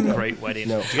 Sounds like a great wedding.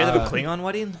 No, Did you guys have a Klingon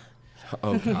wedding?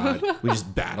 Oh God, we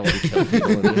just battle and kill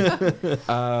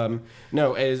people.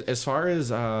 No, as far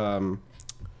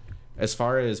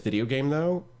as video game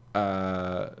though,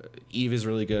 Eve is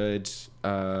really good.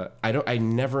 I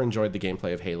never enjoyed the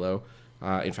gameplay of Halo.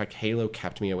 In fact, Halo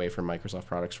kept me away from Microsoft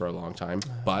products for a long time.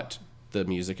 But the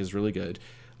music is really good.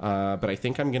 But I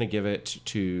think I'm gonna give it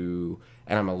to,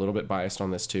 and I'm a little bit biased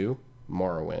on this too,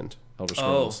 Morrowind, Elder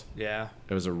Scrolls. Oh, yeah.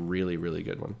 It was a really, really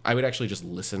good one. I would actually just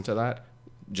listen to that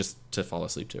just to fall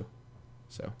asleep to.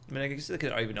 So I mean, I guess I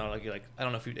could argue now, like, I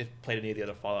don't know if you've played any of the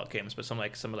other Fallout games, but some I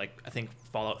think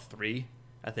Fallout 3,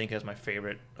 I think is my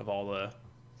favorite of all the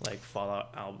like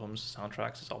Fallout albums,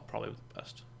 soundtracks. It's all probably the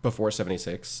best. before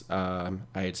 76, I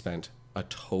had spent a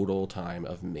total time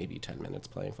of maybe 10 minutes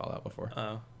playing Fallout before.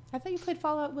 Oh. I thought you played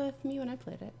Fallout with me when I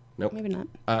played it. Nope. Maybe not.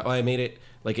 Well, I made it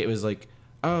like it was like,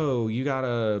 oh, you got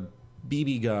a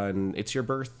BB gun. It's your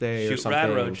birthday or Shoot something.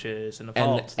 rad roaches in the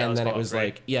vault. And then it was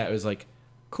like, yeah, it was like,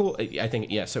 cool. I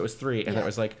think, yeah, so it was 3. And then it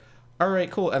was like, all right,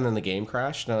 cool. And then the game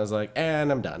crashed and I was like,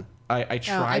 and I'm done. I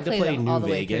tried to play New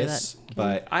Vegas,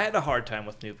 but I had a hard time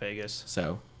with New Vegas.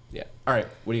 So, yeah. All right.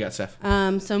 What do you got, Steph?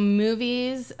 So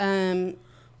movies, I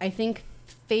think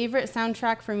favorite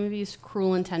soundtrack for movies,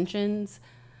 Cruel Intentions.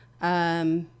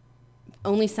 Only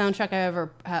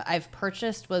soundtrack I've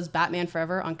purchased was Batman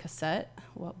Forever on cassette.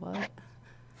 What?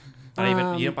 You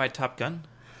didn't buy Top Gun?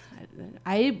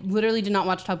 I literally did not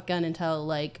watch Top Gun until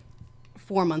like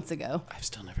 4 months ago. I've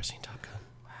still never seen Top Gun.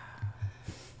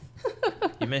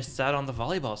 You missed out on the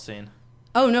volleyball scene.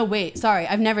 Oh no, wait, sorry,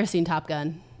 I've never seen Top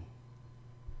Gun.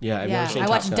 Yeah, I've never seen I Top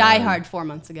watched Gun. Die Hard 4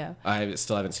 months ago. I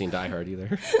still haven't seen Die Hard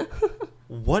either.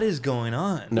 What is going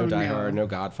on? No Die Hard, no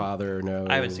Godfather, no.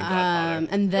 I haven't seen Godfather.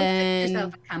 And then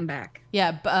yourself a comeback.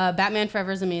 Yeah, Batman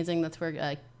Forever is amazing. That's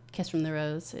where Kiss from the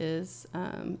Rose is.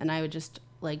 And I would just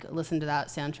like listen to that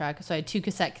soundtrack. So I had 2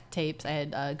 cassette tapes. I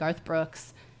had Garth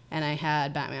Brooks and I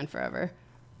had Batman Forever.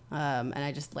 And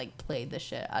I just like played the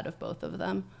shit out of both of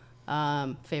them.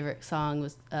 Favorite song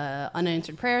was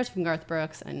Unanswered Prayers from Garth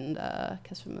Brooks and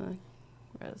Kiss from the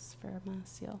Rose for my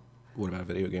seal. What about a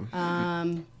video game?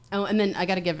 Oh, and then I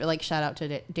got to give like shout out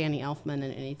to Danny Elfman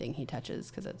and anything he touches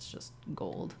because it's just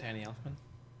gold. Danny Elfman?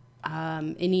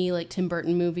 Any like Tim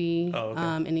Burton movie, Oh, okay.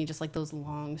 any just like those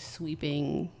long,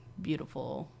 sweeping,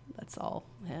 beautiful. That's all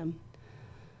him.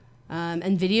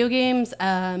 And video games,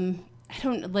 I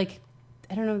don't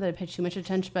know that I pay too much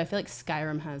attention, but I feel like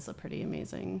Skyrim has a pretty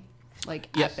amazing, like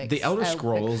epic. The Elder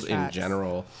Scrolls in tracks.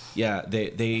 general, yeah,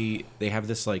 they have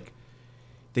this like,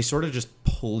 they sort of just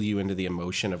pull you into the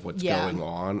emotion of what's going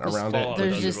on around it. Fallout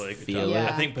But does you a really good feel job.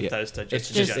 it. I think Bethesda It's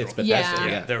in general. it's Bethesda.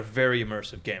 Yeah. They're very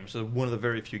immersive games. So one of the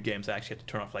very few games I actually have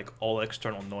to turn off like all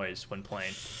external noise when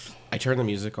playing. I turn the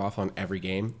music off on every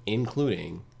game,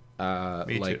 including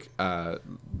Morrowind.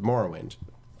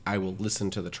 I will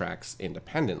listen to the tracks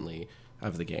independently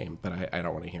of the game, but I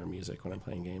don't want to hear music when I'm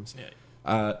playing games.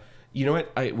 Yeah. You know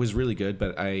what? It was really good,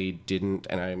 but I didn't,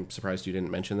 and I'm surprised you didn't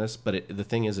mention this, but the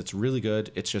thing is, it's really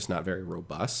good. It's just not very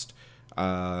robust.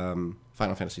 Final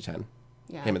Fantasy X.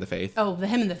 Yeah. Hymn of the Faith. Oh, the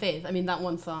Hymn of the Faith. I mean, that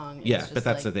one song. Yeah, just but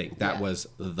that's like, the thing. That was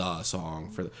the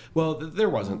song for the... Well, there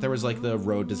wasn't. There was like the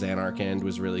Road to Zanarkand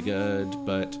was really good,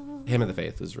 but Hymn of the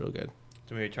Faith was real good.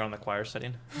 Do we turn on the choir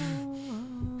setting?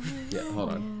 Yeah,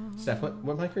 hold on. Steph,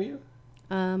 what mic are you?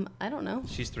 I don't know.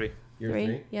 She's 3. You're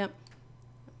 3? Yep.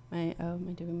 Am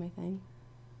I doing my thing?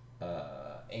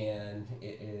 And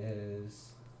it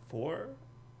is... 4?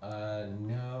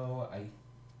 No, I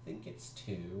think it's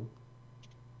 2.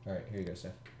 All right, here you go,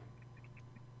 Steph.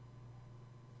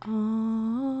 Oh,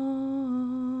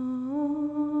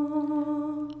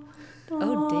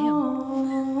 damn.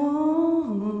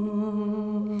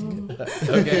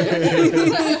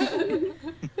 Okay.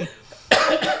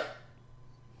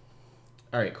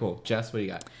 All right, cool. Jess, what do you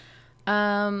got?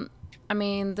 I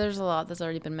mean, there's a lot that's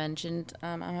already been mentioned.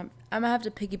 I'm gonna have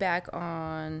to piggyback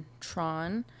on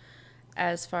Tron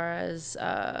as far as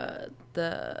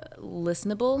the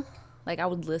listenable. Like, I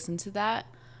would listen to that.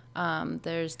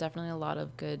 There's definitely a lot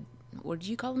of good, what did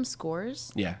you call them,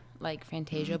 scores? Yeah. Like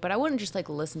Fantasia, but I wouldn't just like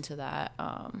listen to that.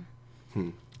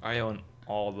 I own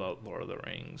all the Lord of the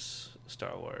Rings,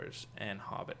 Star Wars, and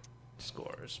Hobbit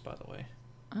scores, by the way.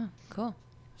 Oh, cool.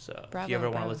 So if Bravo, you ever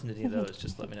want to bravo. listen to any of those,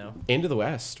 just let me know. Into the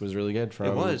West was really good from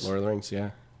It was. Lord of the Rings,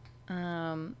 yeah.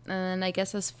 And then I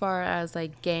guess as far as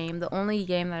like game, the only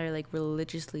game that I like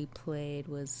religiously played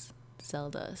was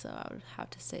Zelda, so I would have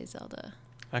to say Zelda.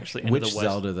 Actually, Which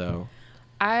Zelda though?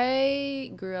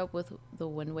 I grew up with the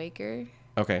Wind Waker.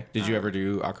 Okay. Did you ever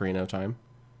do Ocarina of Time?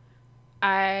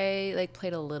 I like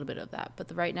played a little bit of that,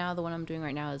 but right now the one I'm doing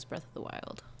right now is Breath of the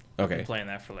Wild. I've Okay. been playing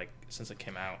that for like since it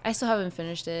came out. I still haven't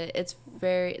finished it. It's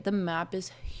the map is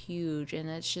huge and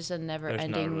it's just a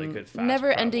never-ending really good fast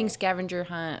never-ending travel. scavenger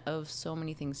hunt of so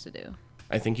many things to do.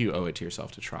 I think you owe it to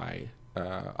yourself to try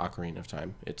Ocarina of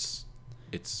Time. It's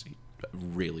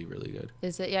really, really good.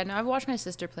 Is it? Yeah, no, I've watched my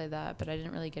sister play that, but I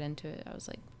didn't really get into it. I was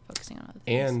like focusing on other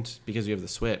things. And because you have the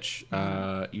Switch,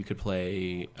 you could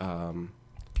play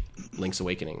Link's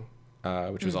Awakening,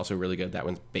 which was also really good. That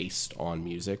one's based on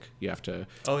music. You have to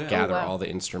gather wow. all the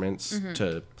instruments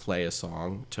to play a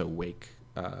song to wake.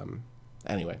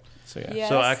 Anyway, so yeah. Yes.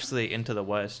 So actually, Into the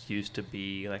West used to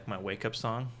be like my wake up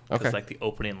song. Because Okay. like the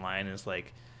opening line is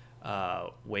like,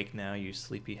 "Wake now, you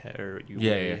sleepy head," or "You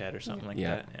Yeah, weary yeah. head," or something like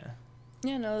Yeah. that. Yeah.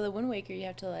 Yeah, no, the Wind Waker, you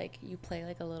have to like you play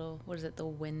like a little what is it, the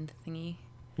wind thingy?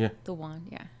 Yeah. The wand,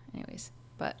 yeah. Anyways,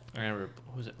 but I remember,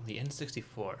 what was it, the N64?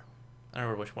 I don't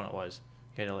remember which one it was.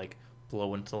 You had to like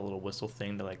blow into the little whistle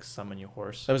thing to like summon your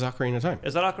horse. That was Ocarina of Time.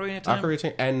 Is that Ocarina of Time? Ocarina of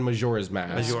Time and Majora's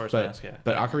Mask. Majora's but, Mask, yeah.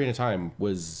 But Ocarina of Time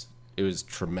was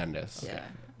tremendous. yeah.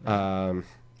 All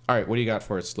right, what do you got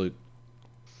for us, Luke?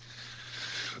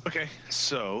 Okay,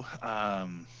 so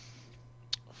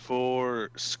for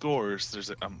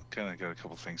scores, I'm kind of got a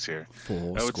couple things here.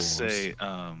 Full I would scores. say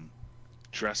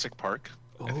Jurassic Park.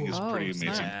 I think it's pretty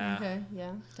smart. amazing. Yeah. Okay,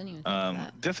 yeah. Didn't even think of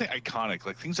that. Definitely iconic.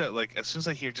 Like things that like as soon as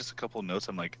I hear just a couple of notes,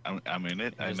 I'm like I'm in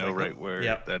it. I It's know like, right where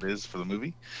yep. that is for the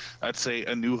movie. I'd say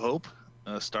A New Hope,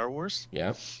 Star Wars.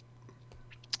 Yeah.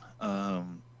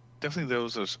 Definitely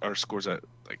those are scores that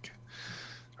like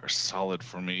are solid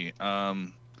for me.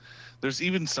 There's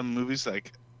even some movies like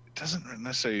it doesn't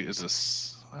necessarily is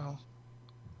this well.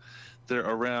 They're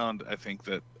around, I think,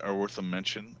 that are worth a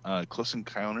mention. Close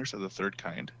Encounters of the Third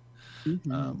Kind.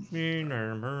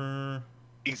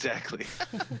 Exactly.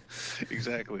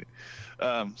 Exactly.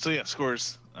 So yeah,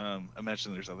 scores. I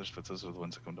imagine there's others, but those are the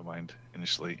ones that come to mind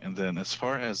initially. And then as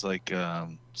far as like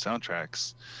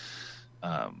soundtracks,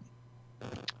 I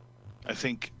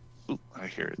think. Ooh, I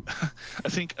hear it. I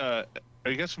think. Are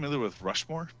you guys familiar with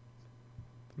Rushmore?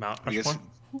 Mount I guess- Rushmore?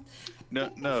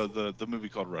 No, the movie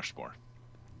called Rushmore.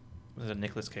 Was it a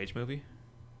Nicolas Cage movie?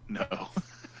 No.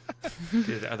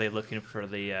 Are they looking for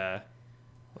the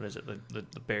what is it, the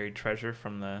buried treasure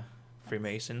from the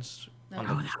Freemasons on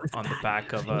the, that was on the bad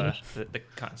back of movie. the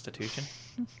Constitution?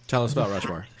 Tell us about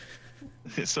Rushmore.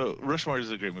 So Rushmore is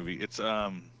a great movie. It's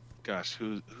gosh,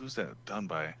 who's that done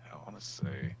by? I want to say.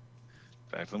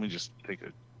 In fact, let me just take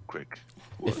a quick.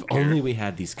 If look only here. we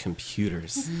had these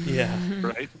computers. Yeah,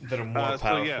 Right. that are more powerful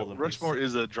So yeah, than Rushmore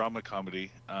is a drama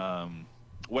comedy.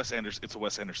 Wes Anderson. It's a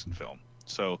Wes Anderson film.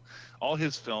 So all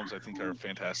his films, I think, are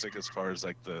fantastic as far as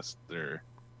like their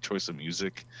choice of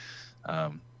music.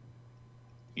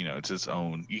 You know, it's its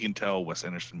own. You can tell Wes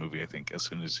Anderson movie. I think as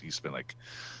soon as he spent like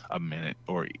a minute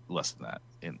or less than that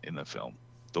in the film.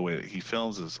 The way that he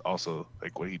films is also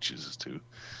like what he chooses to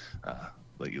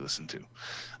let you listen to.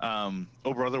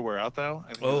 Oh Brother, Where Art Thou?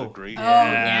 I think is a great. Oh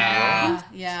Yeah.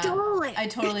 yeah. Stole it. I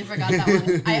totally forgot that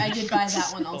one. I did buy that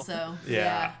one also.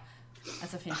 Yeah.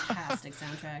 That's a fantastic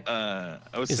soundtrack.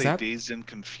 I would Is say that- Dazed and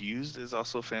Confused is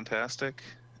also fantastic.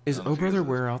 Is I don't know Oh if you guys Brother have-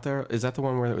 Where Out There? Is that the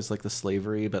one where it was like the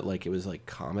slavery, but like it was like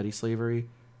comedy slavery?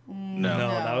 No,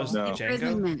 that was No. Django.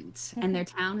 Imprisonment, and their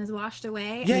town is washed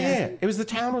away. Yeah. It was the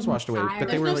town was washed away, but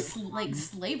they There's were no like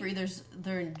slavery.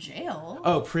 They're in jail.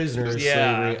 oh prisoners, Yeah.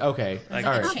 slavery. Okay, There's like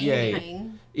all like a right, chain yeah,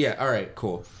 gang. yeah. All right,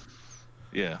 cool.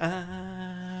 Yeah.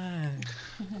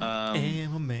 I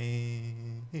am a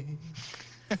man,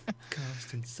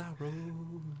 constant sorrow.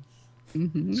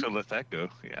 Mhm. So let that go.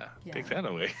 Yeah. Yeah. Take that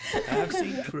away. I've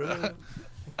seen drugs.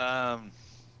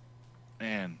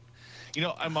 Man. You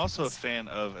know, I'm also a fan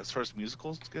of, as far as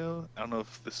musicals go, I don't know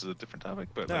if this is a different topic,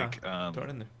 but No, like throw it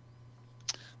in there.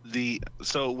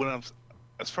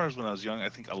 as far as when I was young, I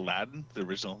think Aladdin, the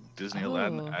original Disney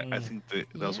Aladdin, I think that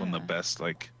was one of the best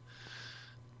like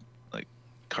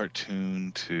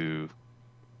cartoon to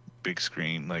big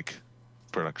screen like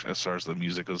production as far as the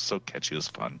music was so catchy, it was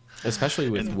fun. Especially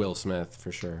with Will Smith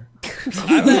for sure.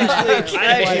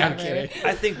 I'm kidding.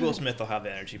 I think Will Smith will have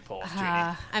the energy pulse.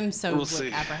 I'm so We'll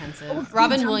see. apprehensive.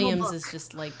 Robin Jungle Williams Book. is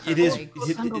just like It is.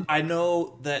 perfect. I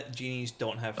know that genies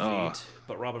don't have feet, Oh.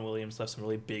 but Robin Williams left some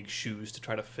really big shoes to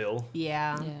try to fill.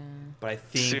 Yeah. But I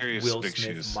think Serious Will big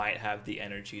Smith shoes. might have the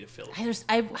energy to fill it.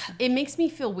 It makes me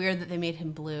feel weird that they made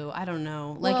him blue. I don't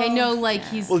know. Like, I Well, know, like,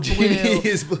 he's blue. Genie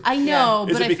is blue. I know,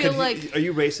 Is but it I because feel like are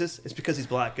you racist? It's because he's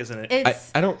black, isn't it?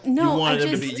 it's. I don't. No, you wanted I him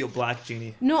just. to be your black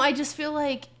Genie. No, I just feel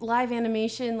like live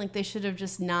animation, like they should have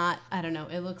just not. I don't know.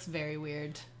 It looks very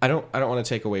weird. I don't want to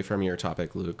take away from your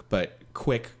topic, Luke, but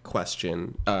quick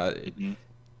question.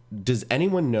 Does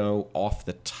anyone know off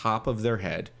the top of their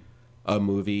head a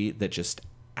movie that just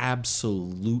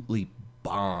absolutely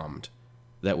bombed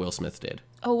that Will Smith did?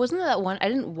 Oh, wasn't that one? I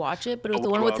didn't watch it, but it was the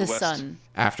one with Wild his West. son.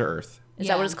 After Earth. Is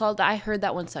that what it's called? I heard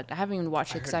that one sucked. I haven't even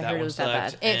watched it because I heard it was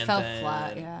that bad. It fell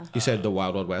flat, yeah. You said The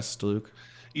Wild Wild West, Luke?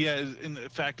 Yeah, in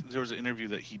fact, there was an interview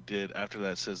that he did after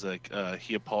that says like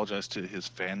he apologized to his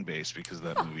fan base because of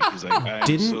that movie. He's like,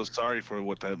 I'm so sorry for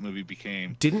what that movie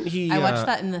became. Didn't he? I watched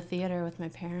that in the theater with my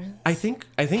parents. I think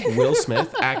Will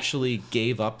Smith actually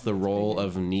gave up the role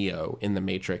of Neo in The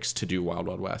Matrix to do Wild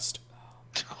Wild West.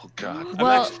 Oh God.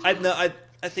 Well,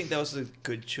 I think that was a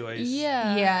good choice.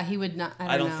 Yeah. Yeah, he would not.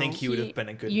 I don't know. think he would have been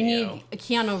a good You Neo. need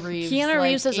Keanu Reeves. Keanu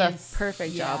Reeves does a is-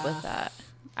 perfect job yeah. with that.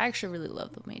 I actually really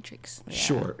love The Matrix. Yeah.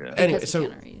 Sure. Yeah. Anyway, Because so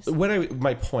of Keanu Reeves.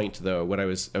 my point though, what I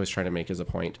was trying to make as a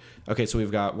point. Okay, so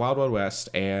we've got Wild Wild West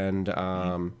and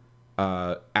After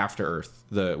Earth,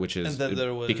 which is And then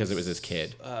there was, because it was his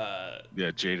kid.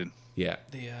 Yeah, Jaden. Yeah.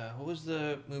 What was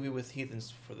the movie with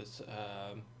Heathens for this?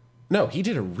 No, he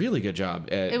did a really good job.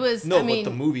 It was. No, I mean,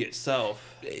 but the movie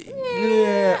itself.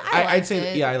 Yeah, I I'd say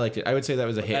liked it. yeah, I liked it. I would say that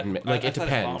was a hit and miss. Like it thought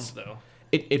depends. It bombed, though.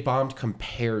 It bombed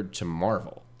compared to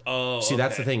Marvel. Oh, See,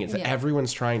 that's the okay. thing. It's that Yeah.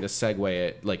 everyone's trying to segue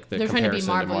it, like the They're trying to be comparison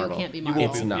Marvel, you Marvel. can't be You Marvel.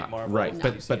 won't It's be not Marvel. right,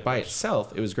 No. but by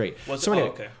itself, it was great. Was it? So anyway,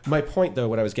 Oh, okay. my point though,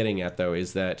 what I was getting at though,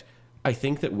 is that I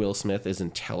think that Will Smith is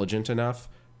intelligent enough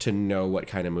to know what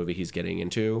kind of movie he's getting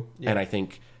into, and I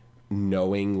think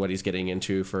knowing what he's getting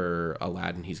into for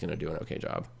Aladdin, he's going to do an okay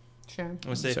job. Sure. I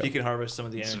would say So- if he can harvest some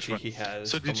of the energy he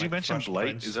has. So from, did you like, mention Fresh Blight?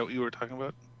 Prince. Is that what you were talking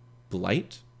about?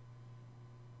 Blight?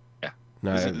 Yeah.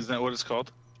 No, Isn't that what it's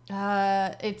called?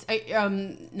 It's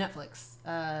Netflix.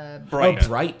 Bright.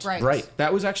 Bright.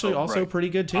 That was actually also Bright. pretty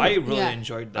good too. I really Yeah.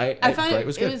 enjoyed that. I found Bright it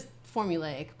was it good. was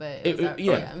formulaic, but It- it was,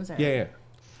 yeah, I'm sorry. yeah.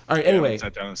 All right. Anyway,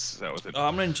 Sat down and sat with it.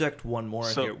 I'm gonna inject one more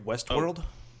So- in here. Westworld.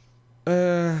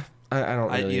 I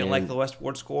don't really. You don't like the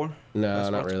Westworld score? No,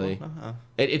 not Westworld really. score?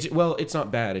 Uh-huh. It's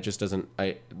not bad. It just doesn't.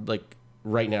 I like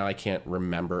right now. I can't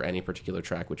remember any particular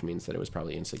track, which means that it was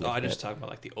probably Oh, insignificant. I just talk about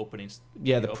like the openings.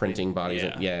 Yeah, the opening- printing bodies.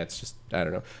 Yeah. Yeah, it's just I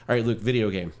don't know. All right, Luke, video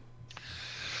game.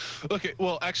 Okay,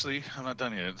 well, actually, I'm not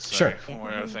done yet. Sure. One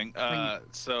more other thing.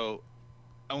 So,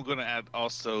 I'm going to add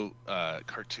also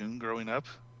cartoon growing up,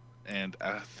 and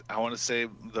I want to say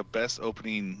the best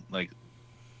opening like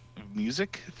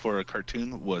music for a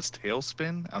cartoon was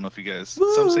Tailspin. I don't know if you guys.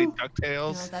 Some say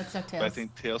DuckTales. No, that's DuckTales. But I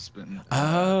think Tailspin.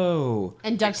 Oh,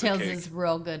 And Takes the DuckTales cake. is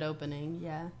real good opening.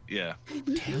 Yeah. Yeah.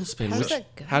 Tailspin. How does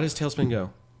that go? How does Tailspin go?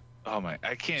 Oh my!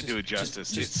 I can't do it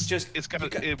justice.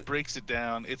 It breaks it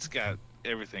down. It's got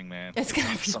everything, man. It's got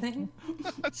awesome. everything.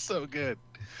 That's so good.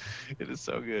 It is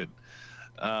so good.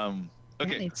 Apparently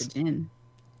Okay. it's a gin.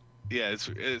 Yeah, it's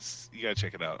you gotta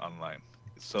check it out online.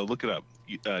 So look it up.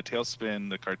 Tailspin,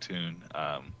 the cartoon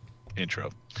intro.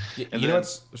 You And know then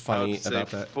what's I funny would say about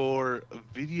that? For a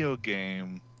video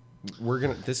game,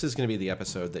 This is gonna be the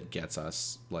episode that gets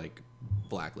us like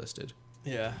blacklisted.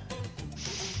 Yeah.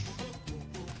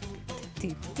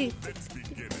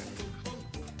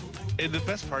 and the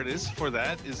best part is for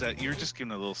that is that you're just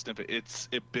giving a little snippet.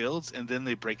 It builds and then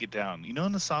they break it down. You know,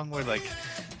 in the song where like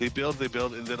they build,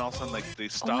 and then all of a sudden like they I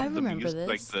stop the remember music,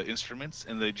 like this. the instruments,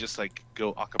 and they just like go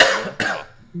a cappella. Oh.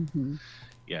 Mm-hmm.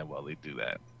 Yeah, well, they do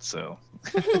that. So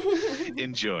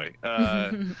enjoy.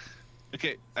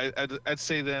 Okay, I'd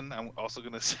say then I'm also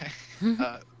gonna say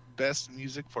best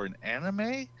music for an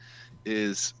anime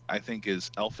is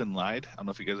Elfen Lied. I don't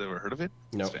know if you guys ever heard of it.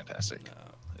 No. It's fantastic.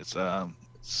 It's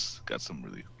got some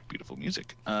really beautiful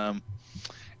music. And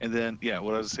then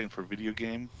what I was saying for video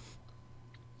game.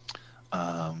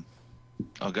 Oh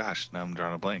gosh, now I'm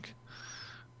drawing a blank.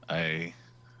 I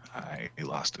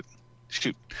lost it.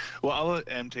 Shoot. Well, I'll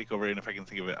let M take over, and if I can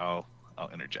think of it, I'll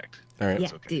interject. All right. Yeah,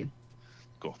 That's okay. do.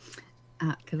 Cool.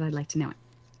 Because I'd like to know it.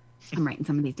 I'm writing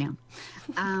some of these down.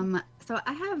 So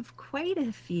I have quite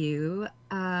a few.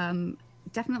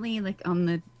 Definitely like on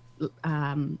the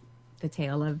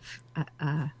tail of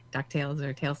DuckTales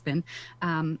or Tailspin,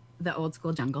 the old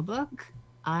school Jungle Book.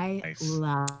 I Nice.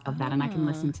 love that, and I can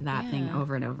listen to that thing yeah.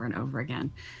 over and over and over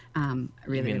again.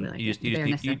 Really, You really like you it. just, you Bare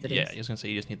just need, necessities. I was gonna say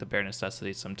you just need the bare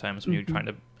necessities sometimes when you're trying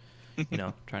to,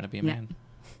 trying to be a Yeah. man.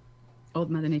 Old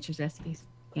Mother Nature's recipes.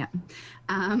 Yeah.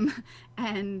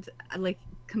 And like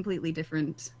completely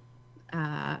different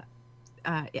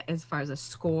as far as a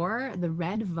score, The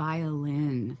Red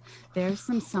Violin. There's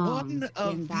some songs One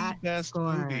of in the that best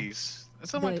score. movies.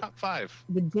 It's on my top 5.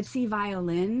 The gypsy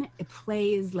violin, it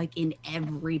plays like in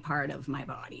every part of my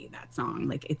body, that song.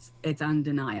 Like it's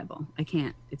undeniable. I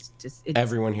can't, it's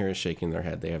Everyone here is shaking their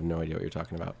head. They have no idea what you're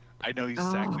talking about. I know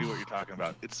exactly what you're talking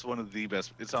about. It's one of the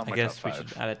best. It's on my I guess top we 5.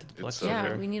 should add it to the list.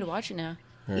 Yeah, we need to watch it now.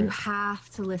 You have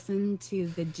to listen to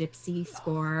the gypsy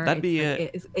score. That'd be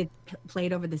it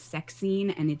played over the sex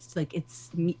scene, and it's like it's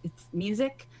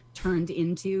music turned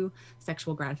into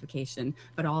sexual gratification,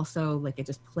 but also like it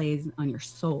just plays on your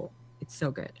soul. It's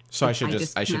so good. So Like,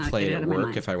 I should cannot play get it out at of my work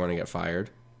mind. if I want to get fired.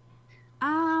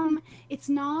 It's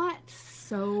not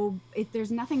so.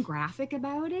 There's nothing graphic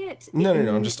about it. No.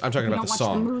 I'm talking If you about don't the watch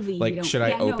song. movie, you Like, don't- should I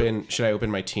yeah, no.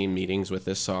 open my team meetings with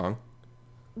this song?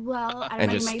 Well, I And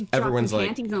don't just know, might drop everyone's some like-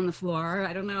 panties on the floor.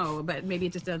 I don't know, but maybe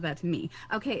it just does that to me.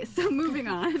 Okay, so moving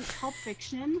on. Pulp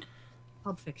Fiction.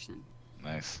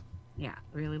 Nice. Yeah,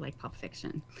 really like Pulp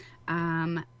Fiction.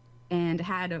 And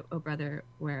had a brother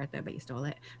where but you stole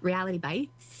it. Reality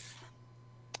Bites.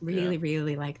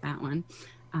 Really like that one.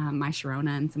 My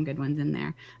Sharona and some good ones in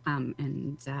there.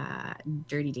 And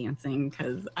Dirty Dancing,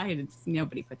 because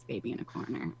nobody puts baby in a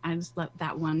corner. I just love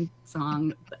that one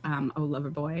song, Oh Lover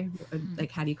Boy.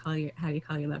 Like how do you call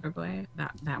your lover boy?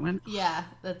 That one. Yeah,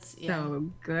 that's So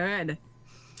good.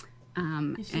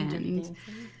 You seen Dirty And Dancing?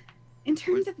 in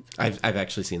terms of I've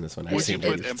actually seen this one. I've Would you seen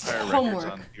put it. Empire Records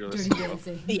Homework. on your Dirty list? as well?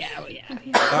 Dancing. yeah.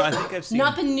 I think I've seen.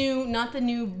 Not the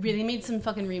new. They made some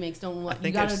fucking remakes. Don't want. You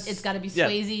think gotta. I've It's got to be yeah.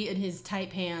 Swayze in his tight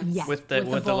pants. Yes. with the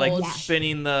bulge. like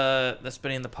spinning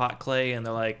the pot clay, and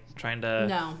they're like trying to.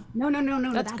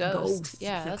 No. That's Ghost.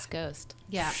 Yeah, that's Ghost.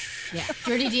 Yeah. Yeah.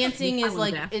 Dirty Dancing That is one,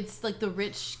 like Jeff. it's like the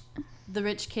rich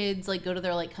kids like go to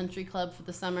their like country club for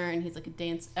the summer, and he's like a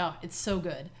dance. Oh, it's so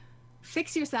good.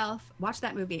 Fix yourself, watch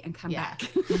that movie, and come Yeah. back.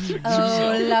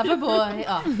 Oh, lover boy.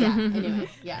 Oh, yeah. Anyway,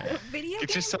 yeah. Video Get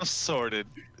games. yourself sorted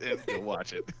and go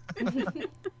watch it.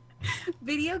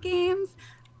 Video games,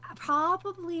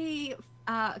 probably.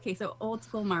 Okay, so old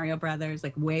school Mario Brothers,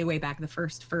 like way back, the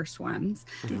first ones.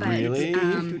 But, Really?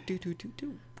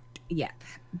 Yeah,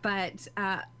 but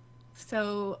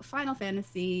so Final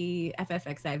Fantasy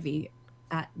FFXIV,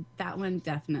 that one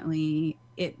definitely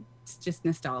it's just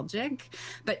nostalgic,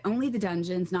 but only the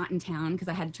dungeons, not in town, because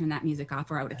I had to turn that music off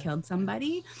or I would have killed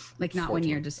somebody. Like not when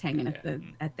you're just hanging at the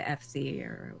FC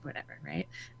or whatever, right?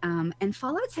 And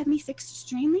Fallout 76,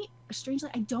 strangely,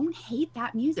 I don't hate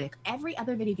that music. Every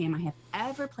other video game I have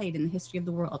ever played in the history of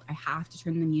the world, I have to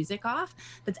turn the music off.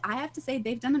 But I have to say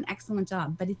they've done an excellent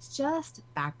job. But it's just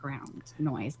background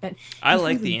noise. But I in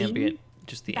like terms the of ambient, being-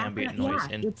 just the background- ambient noise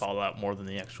yeah, in it's- Fallout more than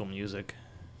the actual music.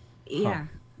 Yeah.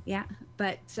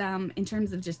 But in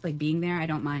terms of just like being there, I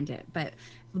don't mind it. But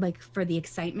like for the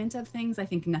excitement of things, I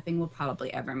think nothing will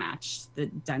probably ever match the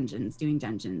doing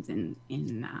dungeons in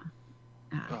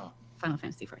Oh. Final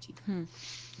Fantasy 14.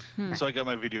 So I got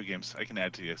my video games. I can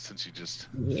add to you since you just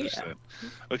said.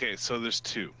 Okay, so there's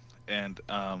 2, and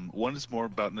one is more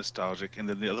about nostalgic, and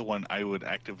then the other one I would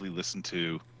actively listen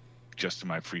to just in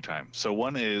my free time. So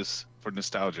one is for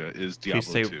nostalgia is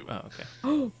Diablo 2. Oh, okay.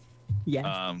 Oh,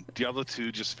 yeah. Diablo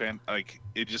 2 just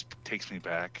it just takes me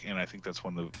back, and I think that's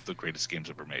one of the greatest games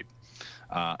ever made.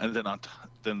 And then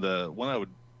then the one I would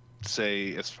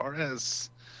say as far as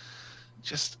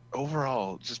just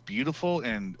overall just beautiful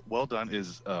and well done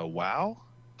is WoW,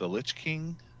 the Lich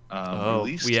King.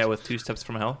 Released with 2 Steps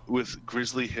from Hell. with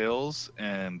Grizzly Hills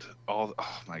and all.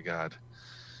 Oh my God,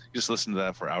 just listen to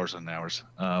that for hours and hours.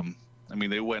 I mean,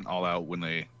 they went all out when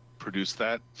they produced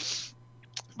that,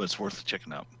 but it's worth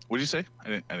checking out. What did you say? I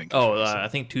didn't catch what you said. I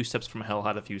think 2 Steps from Hell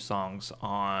had a few songs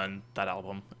on that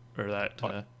album or that.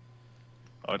 Oh,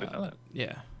 I didn't know that.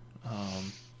 Yeah.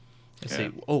 Let's Yeah.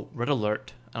 see. Oh, Red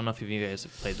Alert. I don't know if you guys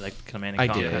have played like Command I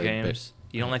and Conquer did, games.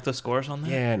 You don't like the scores on that?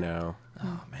 Yeah, no.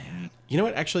 Oh man. You know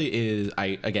what actually is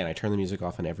I turn the music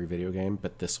off in every video game,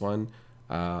 but this one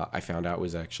I found out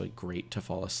was actually great to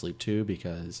fall asleep to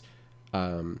because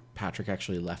Patrick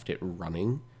actually left it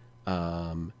running.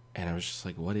 And I was just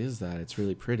like, what is that? It's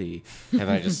really pretty. And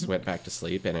I just went back to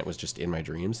sleep and it was just in my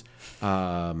dreams.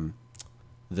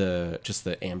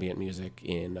 The ambient music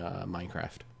in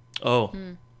Minecraft. Oh.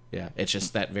 Yeah, it's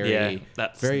just that very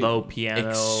that very slow piano,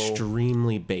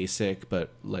 extremely basic, but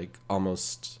like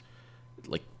almost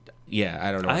like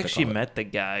I don't know. I what to actually call it. met the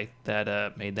guy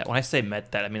that made that. When I say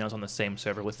met that, I mean I was on the same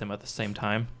server with him at the same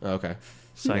time. Okay.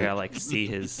 So I gotta like see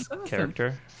his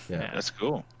character. Yeah. That's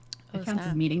cool. It counts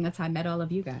as meeting. That's how I met all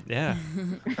of you guys. Yeah.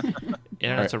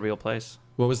 Internet's a real place.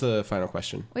 What was the final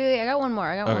question? Wait, I got one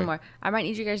more. Okay. One more. I might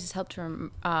need you guys' help to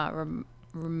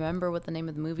remember what the name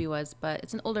of the movie was, but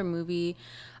it's an older movie.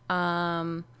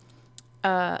 A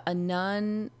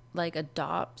nun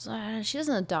adopts. She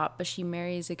doesn't adopt, but she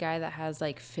marries a guy that has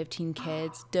 15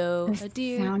 kids. A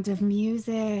deer. Sound of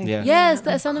Music. Yeah. Yes,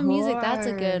 the Sound of Music. That's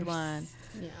a good one.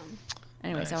 Yeah.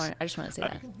 Anyways, Nice. I just want to say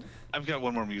that. I've got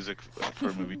one more music for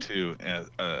a movie too,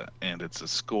 and it's a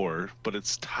score, but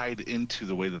it's tied into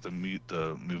the way that the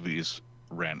movie is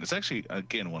ran. It's actually,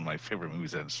 again, one of my favorite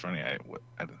movies. That it's funny, I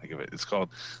didn't think of it. It's called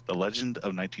The Legend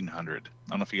of 1900. I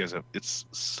don't know if you guys have. It's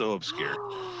so obscure,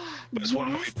 but it's one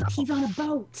of my. He's on a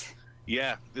boat.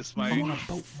 Yeah, it's my. On a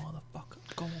boat,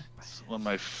 motherfucker. Go on. It's one of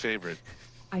my favorite.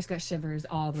 I just got shivers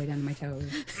all the way down to my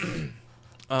toes.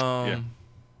 Yeah.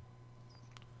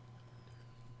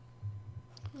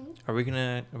 Are we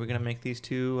gonna make these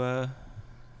two?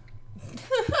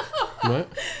 What?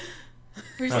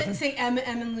 We're saying Em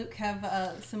and Luke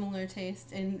have similar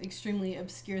taste in extremely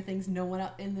obscure things no one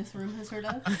in this room has heard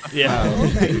of. Yeah.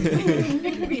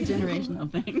 It could be a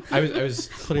generational thing. I was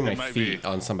putting my might feet be.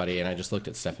 on somebody, and I just looked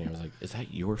at Stephanie. I was like, "Is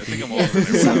that your I feet?" think I'm older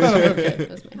than everyone. Okay.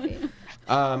 That's my feet.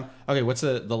 Okay. What's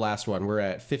the last one? We're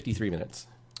at 53 minutes.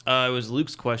 It was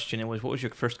Luke's question. It was, what was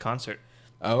your first concert?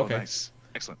 Oh, okay. Oh, nice.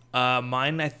 Excellent.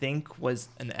 Mine, I think, was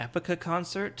an Epica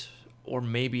concert or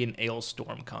maybe an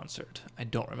Ailstorm concert. I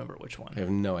don't remember which one. I have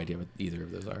no idea what either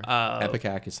of those are.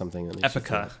 Epicac is something that makes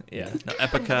Epica, yeah. No,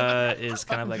 Epica is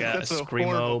kind of like a That's a screamo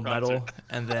horrible metal, concert.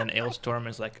 and then Ailstorm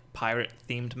is like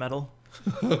pirate-themed metal.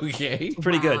 Okay.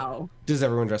 Pretty good. Wow. Does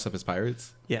everyone dress up as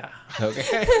pirates? Yeah.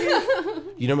 Okay.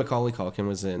 You know, Macaulay Culkin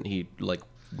was in. He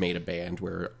made a band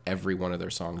where every one of their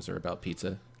songs are about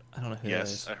pizza. I don't know who that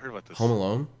Yes, is. I heard about this. Home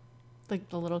Alone. Like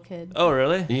the little kid. Oh,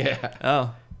 really? Yeah.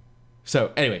 Oh,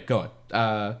 So anyway, go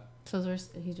on. So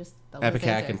he just.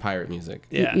 Epicac and pirate music.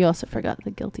 yeah. You also forgot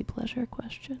the guilty pleasure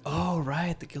question. Oh,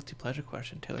 right. The guilty pleasure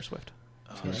question. Taylor Swift.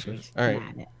 All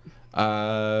right.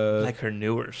 Like her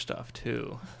newer stuff,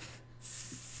 too.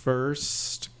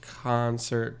 First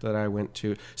concert that I went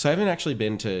to. So I haven't actually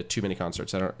been to too many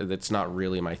concerts. That's not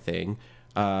really my thing.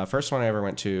 First one I ever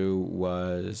went to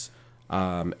was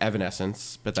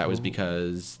Evanescence, but that was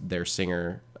because their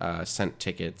singer sent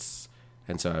tickets,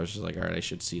 and so I was just like, all right, I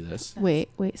should see this. Wait,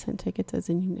 sent tickets as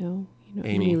in you know Amy.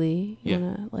 Amy Lee. You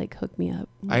Yeah. wanna hook me up?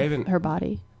 I with haven't- her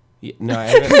body. Yeah, no, I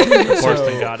haven't.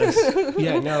 Porcelain goddess.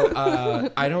 Yeah, no,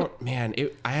 I don't. Man,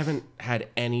 I haven't had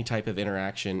any type of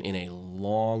interaction in a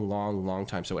long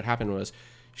time. So what happened was,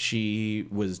 she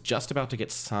was just about to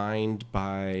get signed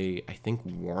by, I think,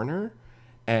 Warner,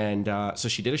 and so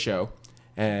she did a show,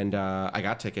 and I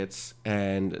got tickets,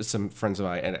 and some friends of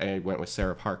mine, and I went with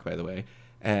Sarah Park, by the way,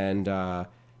 and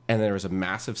there was a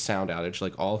massive sound outage.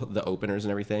 Like all the openers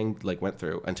and everything went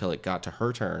through until it got to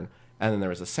her turn, and then there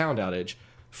was a sound outage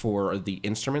for the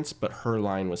instruments, but her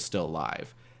line was still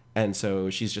live. And so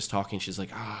she's just talking. She's like,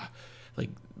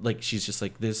 she's just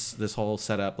like this whole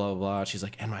setup, blah, blah, blah. She's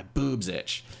like, and my boobs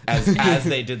itch as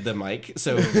they did the mic.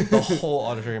 So the whole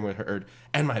auditorium heard,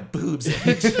 and my boobs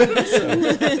itch. So,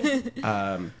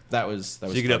 that was So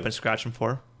you get fun. up and scratch them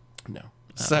for her? No.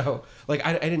 So,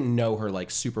 I didn't know her,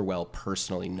 super well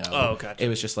personally, no. Oh, gotcha. It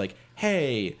was just like,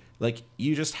 hey,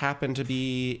 you just happen to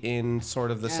be in sort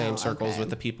of the same circles with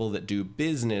the people that do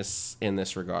business in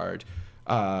this regard.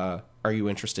 Are you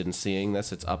interested in seeing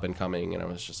this? It's up and coming. And I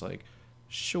was just like,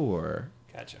 sure.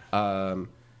 Gotcha.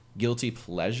 Guilty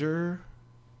pleasure?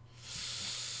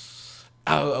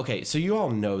 Oh, okay. So you all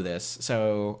know this.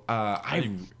 So, We're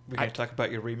gonna talk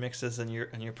about your remixes and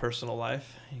your personal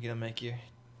life. You're gonna make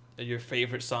your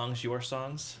favorite songs your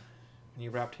songs, and you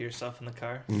rap to yourself in the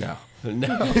car. No.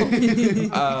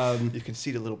 You can see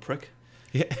the little prick.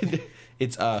 Yeah,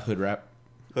 it's hood rap.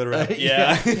 Hood rap.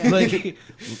 Yeah. Like,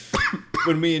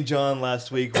 When me and John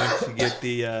last week went to get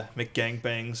the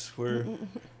McGangbangs,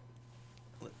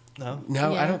 no.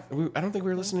 no, Yeah. I don't think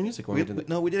we were listening to music when we did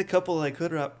that. We did a couple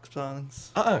hood rap songs.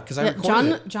 Because I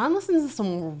recorded it. John listens to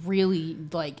some really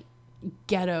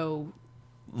ghetto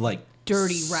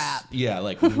dirty rap. Yeah,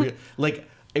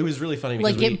 it was really funny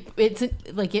because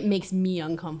it makes me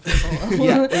uncomfortable.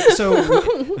 yeah.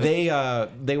 So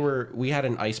we had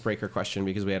an icebreaker question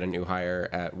because we had a new hire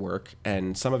at work,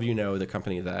 and some of you know the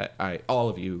company that all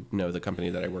of you know the company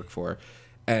that I work for,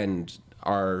 and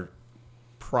our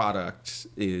product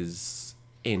is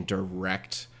in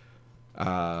direct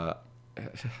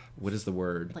what is the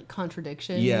word?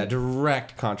 Contradiction. Yeah,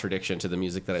 direct contradiction to the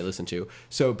music that I listen to.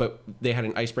 So, but they had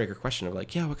an icebreaker question of what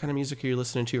kind of music are you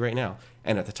listening to right now?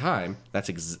 And at the time,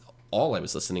 that's all I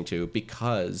was listening to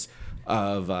because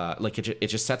of like it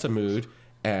just sets a mood,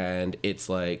 and it's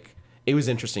like it was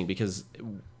interesting because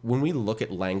when we look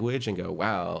at language and go,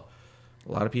 wow,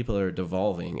 a lot of people are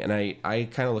devolving, and I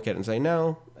kind of look at it and say,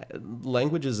 no,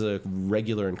 language is a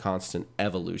regular and constant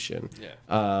evolution.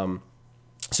 Yeah.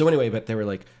 So anyway, but they were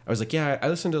like, I was like, yeah, I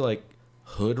listen to like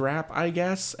hood rap, I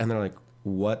guess, and they're like,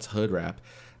 what's hood rap?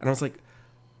 And I was like,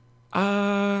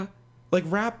 like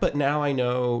rap, but now I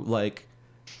know like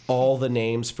all the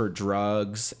names for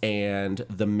drugs and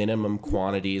the minimum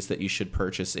quantities that you should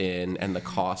purchase in and the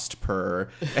cost per,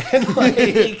 and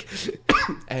like,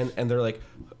 and they're like,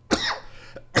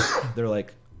 they're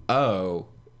like, oh,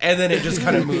 and then it just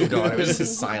kind of moved on. It was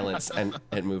just silence, and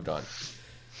it moved on.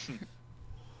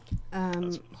 What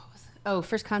was it? Oh,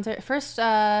 first concert.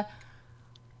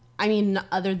 I mean,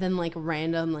 other than like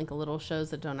random like little shows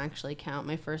that don't actually count,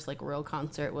 my first like real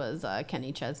concert was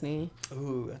Kenny Chesney.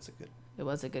 Ooh, that's a good. It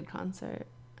was a good concert.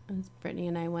 It was Brittany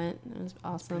and I went. It was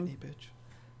awesome. Britney, bitch.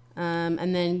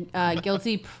 And then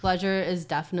guilty pleasure is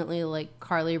definitely like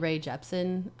Carly Rae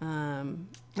Jepsen.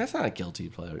 That's not a guilty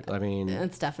pleasure. I mean,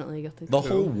 It's definitely a guilty the pleasure.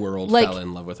 whole world Like- fell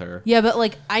in love with her. Yeah, but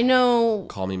like I know.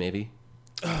 Call Me Maybe.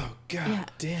 Oh God, Yeah.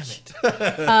 damn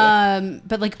it.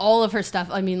 But like all of her stuff,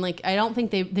 I mean, like I don't think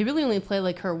they really only play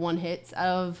like her one hits out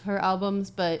of her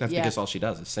albums, but That's yeah. because all she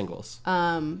does is singles.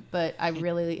 But I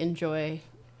really enjoy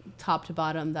top to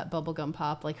bottom that Bubblegum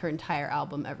Pop. Like her entire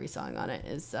album, every song on it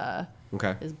is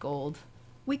Okay. is gold.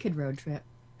 We could road trip.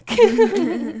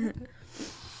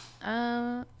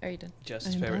 Are you done?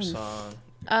 Jess's I'm favorite done.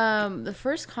 song. The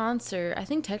first concert, I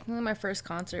think technically my first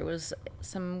concert was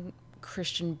some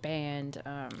Christian band.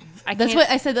 That's can't- what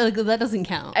I said. Like, that doesn't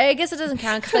count. I guess it doesn't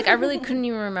count because like I really couldn't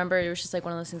even remember. It was just like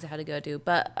one of those things I had to go do.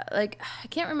 But like I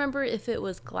can't remember if it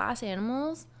was Glass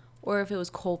Animals or if it was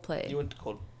Coldplay. You went to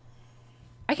Cold.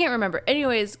 I can't remember.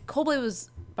 Anyways, Coldplay was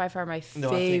by far my No,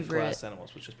 I think favorite. Glass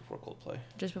Animals was just before Coldplay.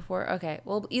 Just before? Okay.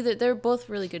 Well, they're both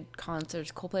really good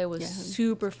concerts. Coldplay was Yeah.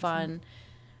 super fun.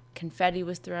 Confetti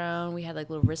was thrown. We had like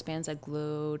little wristbands that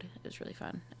glowed. It was really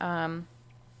fun.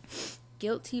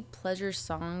 Guilty pleasure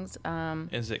songs.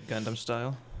 Is it Gundam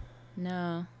style?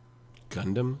 No.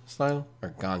 Gundam style or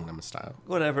Gangnam style?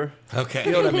 Whatever. Okay.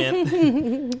 You know what I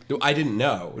meant. I didn't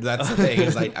know. That's the thing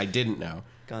is I didn't know.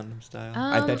 Gundam style.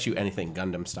 I bet you anything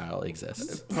Gundam style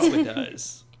exists. It probably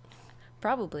does.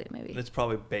 Probably, maybe. It's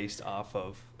probably based off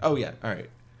of. Oh yeah. All right.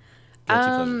 Guilty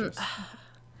pleasure, Jess.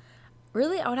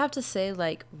 Really, I would have to say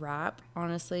like rap,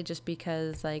 honestly, just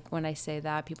because like when I say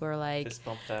that, people are like, Fist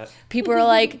bump that. people are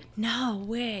like, no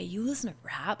way, you listen to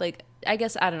rap? Like, I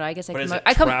guess I don't know. I guess But is it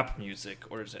I come. trap music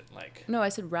or is it like? No, I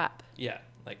said rap. Yeah,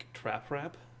 like trap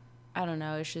rap. I don't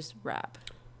know. It's just rap.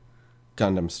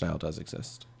 Gundam style does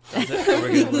exist. Is it? Are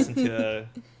we gonna listen to?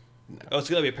 Oh, it's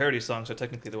gonna be a parody song, so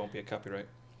technically there won't be a copyright.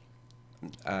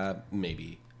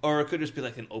 Maybe. Or it could just be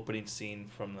like an opening scene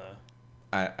from the.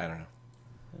 I don't know.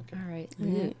 Okay. All right,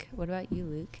 Luke. What about you,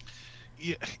 Luke?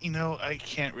 Yeah, I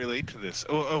can't relate to this.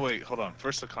 Oh, wait, hold on.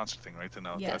 First the concert thing, right? Then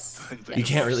I'll. Yes. You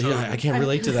can't really. I can't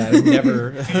relate to that. I've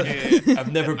never.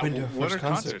 I've never been to a What first are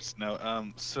concert. concerts? No.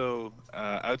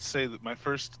 I would say that my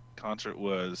first concert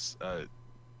was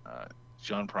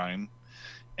John Prine,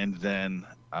 and then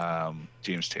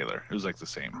James Taylor. It was like the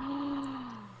same.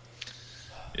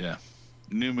 Yeah.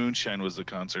 New Moonshine was the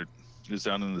concert. It was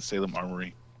down in the Salem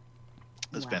Armory.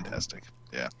 It was fantastic.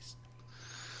 Yeah.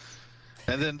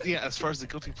 And then, yeah, as far as the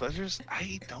guilty pleasures,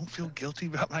 I don't feel guilty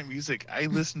about my music. I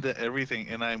listen to everything,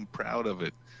 and I'm proud of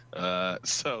it.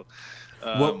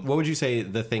 What would you say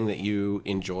the thing that you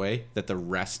enjoy that the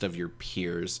rest of your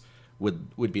peers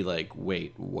would be like,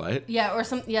 wait, what? Yeah, or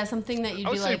something that you'd I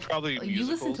would be say like, probably you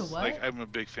musicals. listen to what? Like, I'm a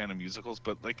big fan of musicals,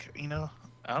 but like, I don't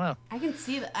know. I can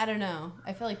see that. I don't know.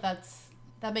 I feel like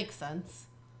that makes sense.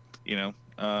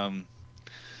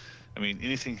 I mean,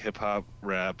 anything hip hop,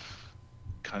 rap,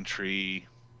 country,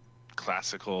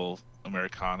 classical,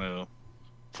 Americano,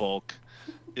 folk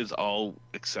is all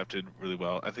accepted really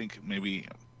well. I think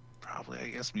I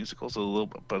guess musicals a little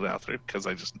bit out there because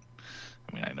I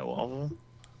know all of them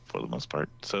for the most part.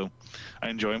 So I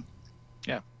enjoy them.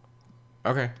 Yeah.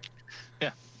 Okay.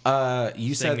 Yeah.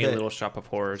 You Sing said me that. Little Shop of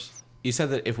Horrors. You said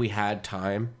that if we had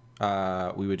time,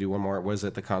 we would do one more. Was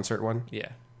it the concert one? Yeah.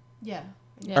 Yeah.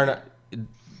 Or not?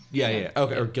 Yeah.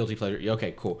 Okay. Or guilty pleasure.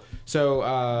 Okay. Cool. So.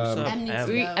 What's up, Em needs Em?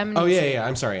 to go. Oh yeah.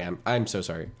 I'm sorry, Em. I'm so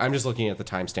sorry. I'm just looking at the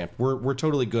timestamp. We're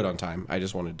totally good on time. I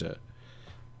just wanted to.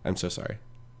 I'm so sorry.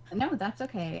 No, that's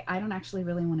okay. I don't actually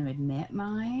really want to admit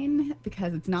mine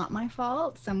because it's not my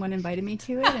fault. Someone invited me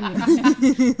to it, and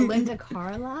it's Linda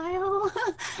Carlisle,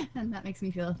 and that makes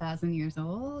me feel 1,000 years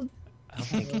old. I don't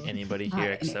think anybody here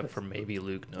and it except was- for maybe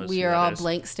Luke knows. We who are that all is.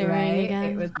 blank staring Right? again.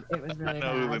 It was I really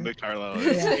know who bad. Linda Carlisle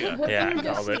is. Yeah. What Yeah, band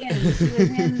was called she it. in? She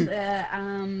was in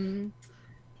the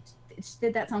she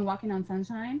did that song "Walking on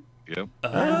Sunshine." Yep. I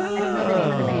don't know the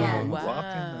name of the band. Wow.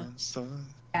 Walking on sun.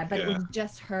 Yeah, but it Yeah. was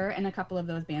just her and a couple of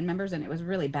those band members, and it was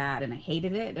really bad, and I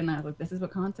hated it. And I was like, "This is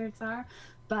what concerts are."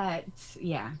 But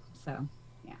yeah, so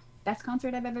yeah, best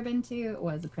concert I've ever been to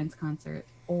was a Prince concert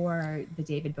or the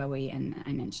David Bowie and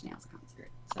Nine Inch Nails concert.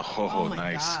 So Oh, my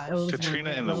nice. gosh. those were Katrina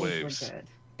good. and the Those were Waves. good.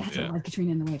 That's Yeah. what it was,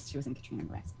 Katrina and the Waves. She was in Katrina and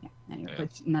the Waves. Yeah. Anyway, Yeah.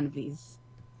 which none of these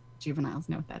juveniles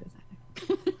know what that is either.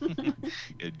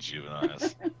 Yeah,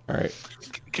 juveniles. All right.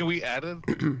 Can we add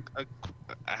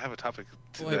I have a topic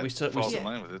Wait, that we still- we falls still- in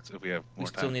line with it if we have We more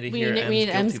still time. need to We hear need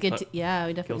M's guilty good. Yeah,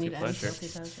 we definitely guilty need M's pleasure.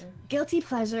 guilty pleasure. Guilty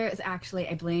pleasure is actually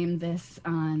I blame this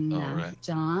on Oh, right.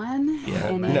 John. Yeah.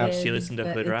 and No. it She is listened to the-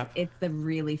 Hood it's- Rap? It's the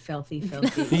really filthy.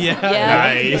 Yeah.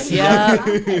 Nice.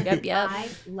 Yep. I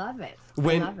love it.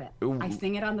 When- I love it. I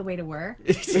sing it on the way to work.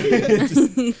 Just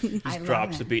I love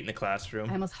drops it. the beat in the classroom.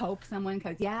 I almost hope someone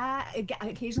comes. Yeah,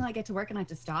 occasionally I get to work and I have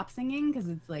to stop singing because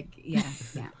it's like,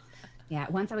 yeah.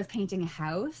 Once I was painting a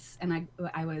house and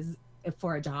I was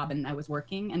for a job and I was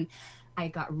working and I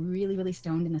got really, really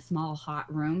stoned in a small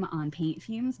hot room on paint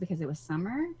fumes because it was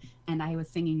summer and I was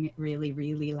singing really,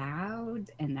 really loud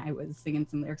and I was singing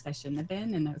some lyrics I shouldn't have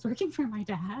been and I was working for my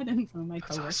dad and so my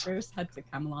coworkers had to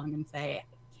come along and say,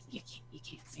 you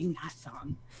can't sing that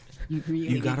song. You really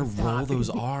You gotta need to roll stop those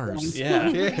because R's. Yeah.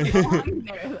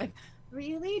 They're like,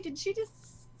 really? Did she just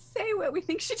say what we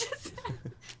think she just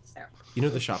said? So, You know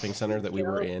the shopping center that we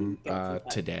were Guilty in pleasure.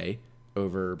 today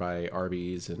over by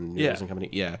Arby's and Yeah. Noodles and Company?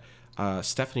 Yeah.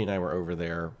 Stephanie and I were over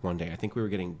there one day. I think we were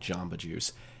getting Jamba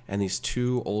Juice. And these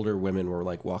two older women were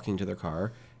like walking to their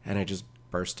car. And I just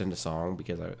burst into song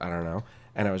because I don't know.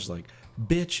 And I was like,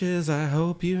 bitches, I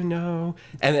hope you know.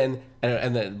 And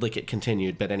then like it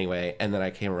continued. But anyway, and then I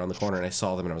came around the corner and I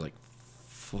saw them and I was like,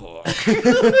 fuck.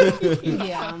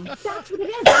 Yeah. that's what it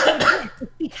is. That's what it is.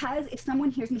 It's because if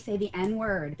someone hears me say the N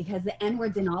word, because the N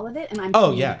word's in all of it, and I'm Oh,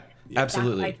 saying yeah. it, that's why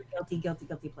Absolutely. it's a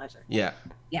guilty pleasure. Yeah.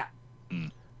 Yeah.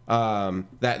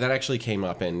 That actually came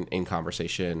up in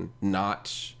conversation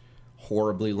not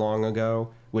horribly long ago,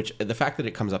 which the fact that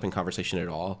it comes up in conversation at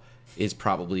all is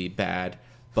probably bad,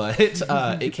 but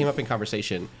it came up in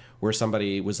conversation where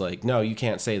somebody was like, no, you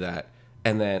can't say that.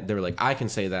 And then they were like, I can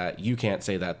say that. You can't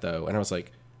say that though. And I was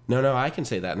like, no, I can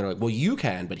say that. And they're like, well, you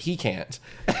can, but he can't.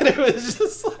 And it was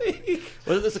just like,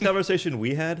 Wasn't this a conversation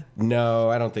we had? no,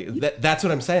 I don't think that's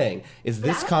what I'm saying is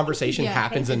this conversation Yeah,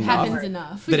 happens it enough happens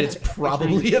enough. that it's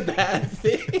probably a bad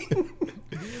thing.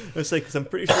 It's like, because I'm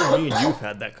pretty sure me and you've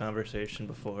had that conversation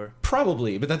before.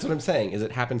 Probably, but that's what I'm saying is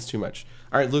it happens too much.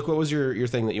 All right, Luke, what was your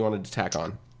thing that you wanted to tack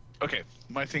on? Okay,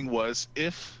 my thing was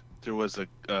if there was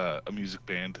a music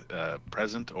band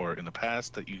present or in the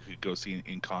past that you could go see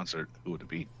in concert, who would it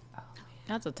be?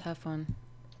 That's a tough one.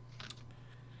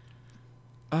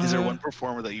 Is there one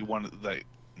performer that you wanted that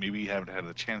maybe you haven't had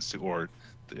a chance to, or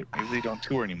maybe they don't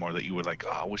tour anymore that you would like?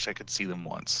 Oh, I wish I could see them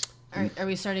once. Are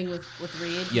we starting with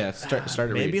Reed? Yeah, start at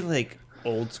Maybe Reed. like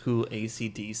old school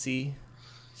AC/DC,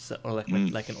 or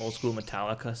like an old school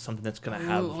Metallica, something that's gonna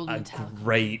have old a Metallica.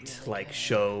 great like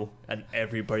show, and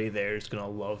everybody there is gonna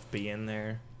love being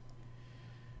there.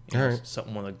 You know, Alright.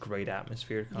 something with a great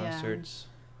atmosphere Yeah. concerts.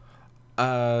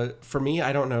 For me,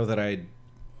 I don't know that I'd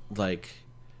like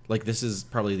this is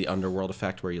probably the Underworld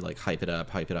effect where you like hype it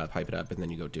up, and then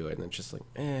you go do it, and it's just like,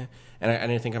 eh.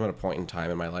 And I think I'm at a point in time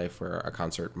in my life where a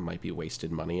concert might be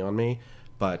wasted money on me.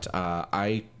 But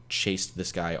I chased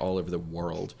this guy all over the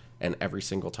world, and every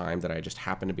single time that I just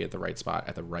happened to be at the right spot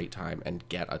at the right time and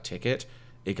get a ticket,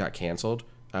 it got canceled.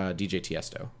 DJ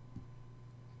Tiesto.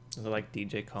 Is it like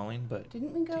DJ calling? But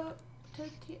Didn't we go to?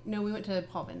 No, we went to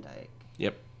Paul Van Dyke.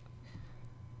 Yep.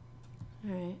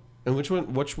 All right. And which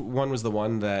one was the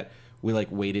one that we like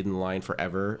waited in line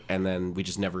forever and then we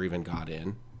just never even got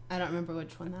in? I don't remember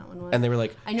which one that one was. And they were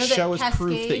like, I know that show us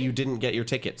proof that Cascade- you didn't get your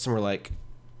tickets. And we're like,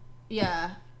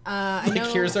 Yeah. I Like,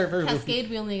 know here's our version. Cascade,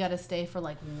 we only got to stay for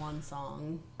like one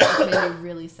song. Which made me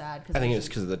really sad. Cause I think it was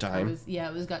 'cause of the time.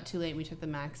 It was got too late and we took the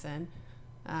Max in.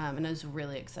 And I was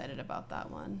really excited about that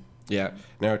one. yeah.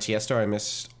 No, Tiesto, I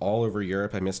missed all over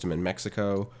Europe. I missed him in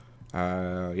Mexico.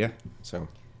 Yeah. So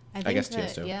I guess that,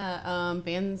 Tiesto. Yeah,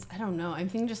 bands, I don't know. I'm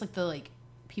thinking just like the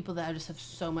people that just have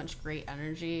so much great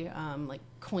energy, like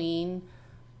Queen,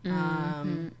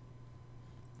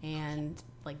 and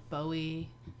like Bowie.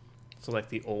 so like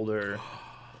the older.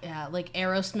 Yeah, like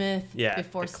Aerosmith. Yeah,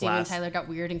 Before the Steven class- Tyler got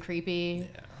weird and creepy.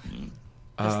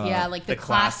 Just, like the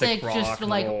classic classic, just rock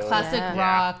like roll. classic Yeah.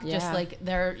 rock, Yeah. just like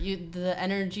the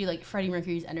energy, like Freddie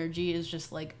Mercury's energy is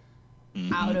just like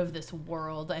out of this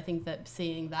world. I think that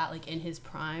seeing that like in his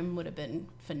prime would have been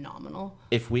phenomenal.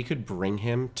 If we could bring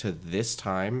him to this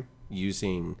time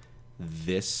using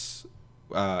this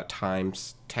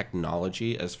time's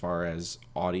technology as far as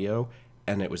audio,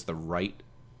 and it was the right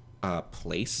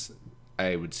place,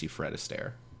 I would see Fred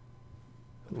Astaire.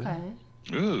 Okay.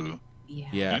 Ooh.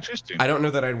 Yeah. Interesting. I don't know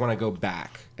that I'd want to go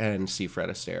back and see Fred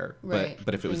Astaire, Right.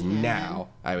 but if it was now,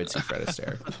 I would see Fred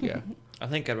Astaire. Yeah. I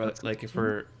think I'd rather, like, if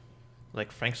we're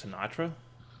like Frank Sinatra,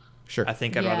 Sure. I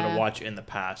think I'd rather Yeah. watch in the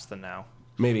past than now.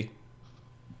 Maybe.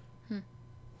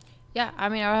 Yeah, I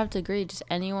mean, I would have to agree. Just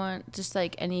anyone, just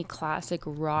like any classic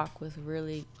rock with a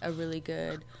really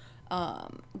good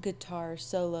guitar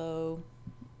solo.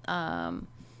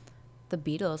 The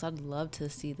Beatles. I'd love to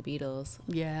see the Beatles.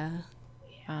 Yeah.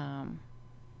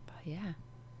 But yeah.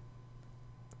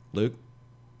 Luke?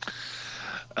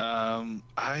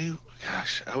 I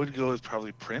would go with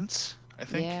probably Prince, I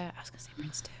think. Yeah, I was gonna say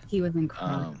Prince too. He was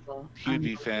incredible. He would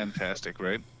be fantastic,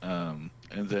 right? And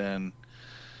then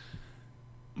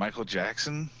Michael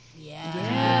Jackson.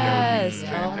 Yes.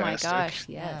 Yeah. Oh my Fantastic. gosh.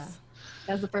 Yes.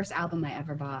 That was the first album I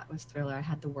ever bought. Was Thriller. I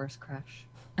had the worst crush.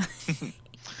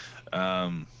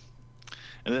 And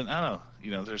then I don't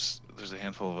know, there's a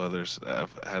handful of others that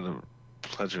I've had a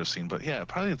pleasure of seeing, but yeah,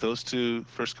 probably those two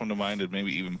first come to mind, and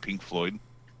maybe even Pink Floyd.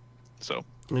 So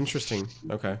Interesting.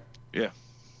 Okay. yeah.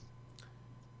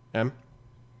 Em?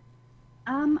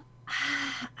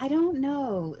 I don't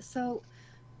know. So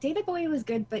David Bowie was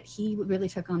good, but he really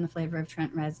took on the flavor of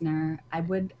Trent Reznor. I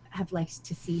would have liked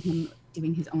to see him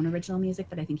doing his own original music,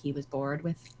 but I think he was bored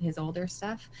with his older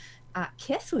stuff.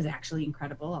 Kiss was actually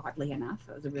incredible, oddly enough.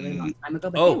 It was a really long time ago.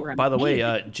 But they Oh, were by the way,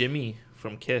 amazing. Jimmy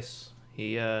from Kiss,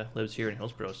 he lives here in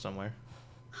Hillsborough somewhere.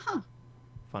 Huh.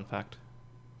 Fun fact.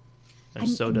 And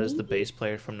And so does the maybe- bass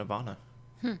player from Nirvana.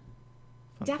 Fun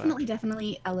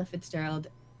Definitely Ella Fitzgerald,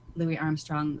 Louis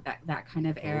Armstrong, that kind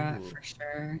of era Ooh. for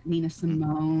sure. Nina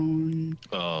Simone.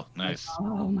 Oh, nice.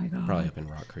 Oh my god. Probably up in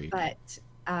Rock Creek. But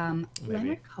Maybe.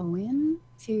 Leonard Cohen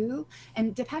too,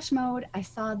 and Depeche Mode. I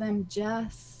saw them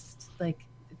just like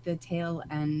the tail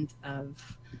end of,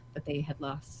 but they had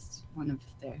lost one of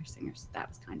their singers. That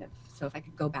was kind of, so if I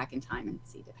could go back in time and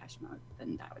see Depeche Mode,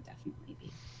 then that would definitely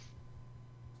be.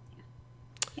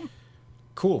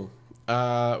 Cool.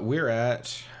 We're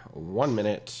at 1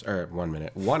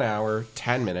 hour,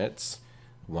 10 minutes.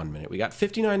 1 minute. We got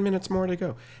 59 minutes more to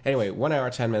go. Anyway, 1 hour,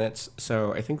 10 minutes.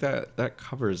 So I think that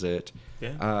covers it.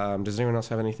 Yeah. Does anyone else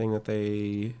have anything that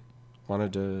they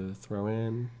wanted to throw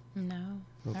in? No,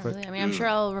 Real not quick? really. I mean, I'm sure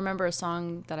I'll remember a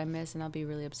song that I missed, and I'll be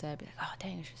really upset. Be like, oh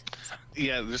dang, I should say that song.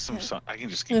 Yeah, there's some song. I can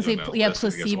just I was keep gonna going say, down the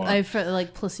list if you guys placebo. want. I felt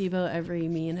like placebo. Every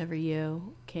me and every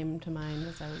you came to mind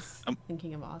as I was I'm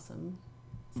thinking of awesome.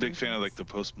 Big fan of like the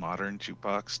postmodern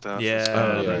jukebox stuff. Yeah,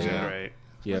 Oh, those yeah. are great.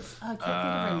 Yep. Oh, I can't think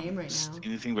of her name right now.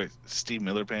 Anything by Steve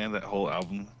Miller Band, that whole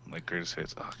album, like greatest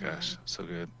hits. Oh gosh, so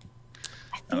good.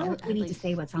 I feel like we need to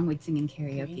say what song we'd sing in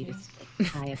karaoke Radio. just to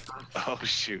tie us off. Oh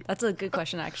shoot. That's a good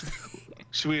question, actually.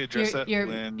 Should we address that You're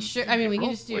when? sure. I mean, we can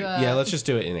April? just do. Wait. Yeah, let's just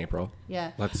do it in April.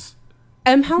 Yeah. Let's.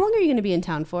 How long are you going to be in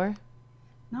town for?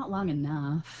 Not long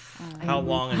enough. How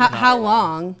long? Is How not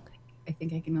long? I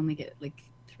think I can only get like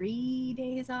 3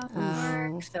 days off of Oh.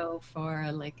 work. So for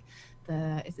like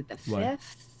is it the Why?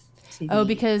 5th? to Oh, the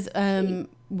because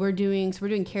we're doing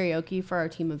karaoke for our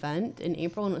team event in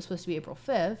April, and it was supposed to be April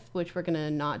 5th, which we're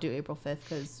gonna not do April 5th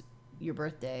because your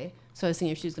birthday. So I was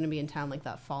thinking if she's gonna be in town like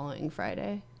that following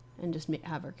Friday, and just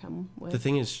have her come with. The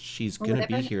thing is, she's Or going to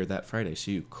be whatever. here that Friday,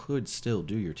 so you could still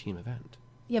do your team event.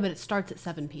 Yeah, but it starts at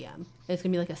 7 p.m. It's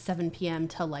gonna be like a 7 p.m.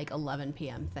 till like 11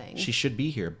 p.m. thing. She should be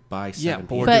here by Yeah, 7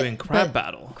 but we're p.m. doing Crab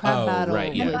Battle. Crab Battle.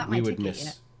 right. I Yeah, bought my we would ticket miss.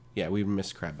 yet. Yeah, we would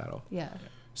miss Crab Battle. Yeah.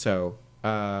 So,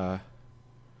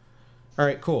 all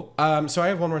right, cool. So I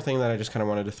have one more thing that I just kind of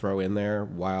wanted to throw in there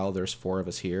while there's 4 of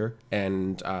us here,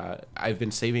 and I've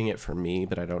been saving it for me,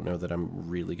 but I don't know that I'm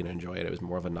really going to enjoy it. It was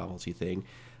more of a novelty thing.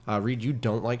 Reed, you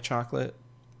don't like chocolate?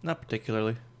 Not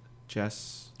particularly.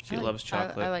 Jess? She loves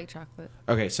chocolate. I like chocolate.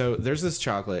 Okay, so there's this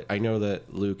chocolate. I know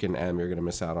that Luke and Em, you're going to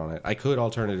miss out on it. I could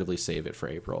alternatively save it for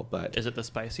April, but Is it the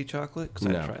spicy chocolate? Because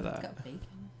No. I'd try that.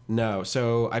 no.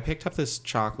 So I picked up this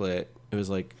chocolate. It was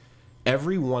like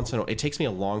every once in a while. It takes me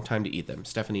a long time to eat them.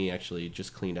 Stephanie actually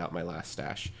just cleaned out my last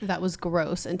stash. That was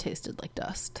gross and tasted like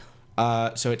dust.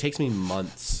 So it takes me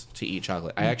months to eat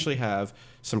chocolate. I actually have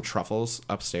some truffles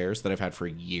upstairs that I've had for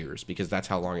years because that's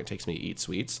how long it takes me to eat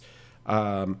sweets.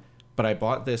 But I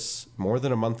bought this more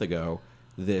than a month ago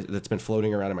that's been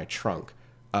floating around in my trunk.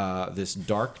 this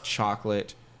dark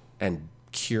chocolate and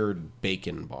cured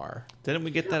bacon bar. Didn't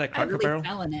we get that at I Cracker really Barrel?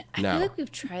 fell in it. I No. feel like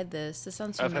we've tried this. This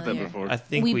sounds I've familiar. had that before. I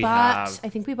think we bought. have. I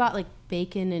think we bought like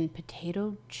bacon and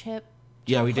potato chip.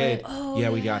 Yeah, we did. Oh, yeah,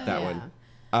 we got that yeah. one.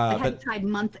 I had But tried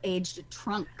month-aged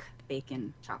trunk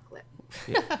bacon chocolate.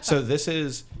 so this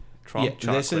is Trunk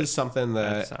this chocolate. is something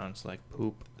That that sounds like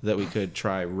poop. that we could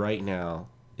try right now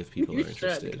if people are You should,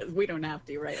 interested. because we don't have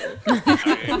to, right?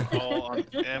 I am all on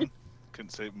M.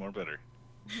 Couldn't say more better.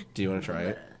 Do you want to try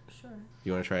it? Sure.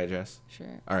 You want to try it, Jess? Sure.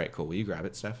 All right, cool. Will you grab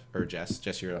it, Steph? Or Jess?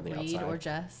 Jess, you're on the Reed outside. or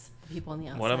Jess, the people on the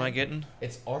outside. What am I getting?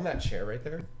 It's on that chair right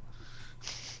there.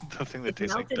 The thing that It's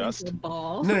tastes like melted dust. into a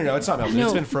ball. No, it's not melted. It's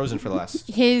No. been frozen for the last.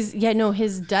 His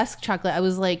desk chocolate. I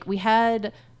was like, we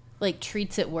had like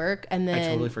treats at work, and then I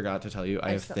totally forgot to tell you.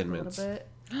 I have slept Thin a little Mints bit.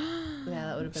 Yeah,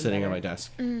 that would have been sitting better. on my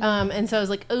desk. And so I was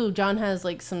like, oh, John has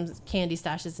like some candy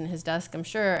stashes in his desk, I'm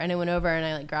sure. And I went over and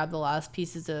I like grabbed the last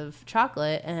pieces of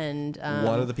chocolate, and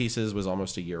One of the pieces was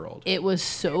almost a year old. it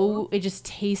just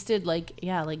tasted like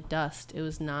dust. It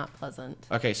was not pleasant.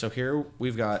 Okay, so here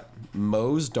we've got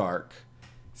Moe's Dark,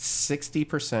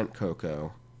 60%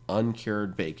 cocoa,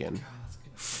 uncured bacon,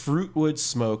 Fruitwood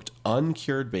smoked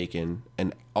uncured bacon,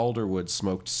 and Alderwood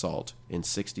smoked salt in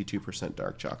 62%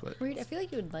 dark chocolate. Reed, I feel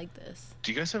like you would like this.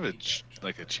 Do you guys have a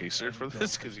chaser for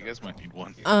this? Because you guys might need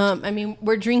one. I mean,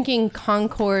 we're drinking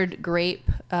Concord grape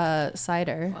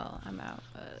cider. Well, I'm out,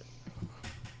 but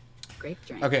Grape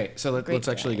drink. Okay, so let's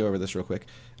actually go over this real quick.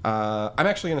 I'm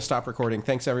actually going to stop recording.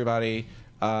 Thanks, everybody,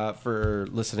 for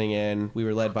listening in. We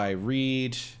were led by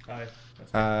Reed.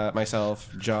 Hi. Myself,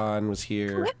 John was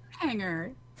here.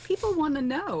 Cliffhanger. People want to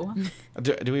know.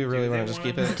 Do we really want to just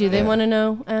keep it? Do they want to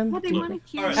know? What they want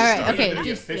to hear. All right, okay.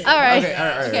 All right.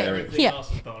 Okay. Yeah.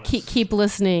 Keep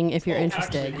listening if you're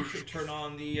interested. Actually, we should turn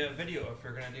on the video if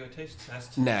we're gonna do a taste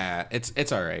test. Nah,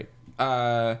 it's all right.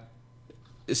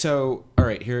 So all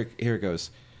right, here it goes.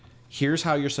 Here's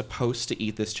how you're supposed to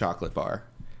eat this chocolate bar.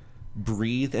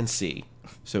 Breathe and see.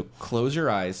 So close your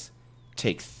eyes,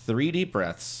 take 3 deep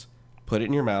breaths, put it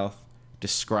in your mouth,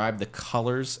 describe the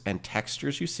colors and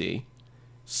textures you see.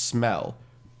 Smell.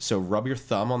 So rub your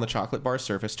thumb on the chocolate bar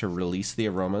surface to release the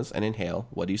aromas and inhale.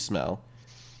 What do you smell?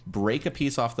 Break a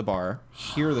piece off the bar.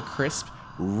 Hear the crisp,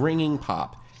 ringing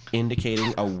pop,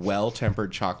 indicating a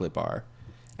well-tempered chocolate bar.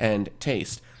 And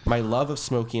taste. My love of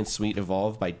smoky and sweet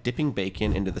evolved by dipping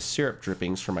bacon into the syrup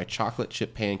drippings from my chocolate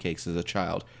chip pancakes as a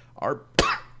child. Our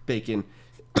bacon...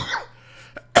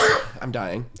 I'm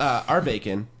dying. Our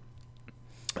bacon...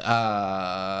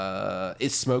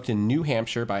 is smoked in New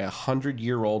Hampshire by a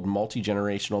 100-year-old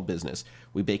multi-generational business.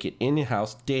 We bake it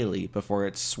in-house daily before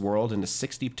it's swirled into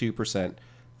 62%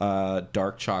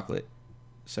 dark chocolate.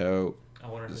 So, I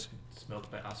wonder if it's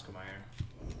smoked by Oscar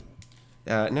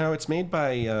Mayer. no, it's made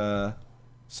by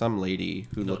some lady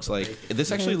who looks like...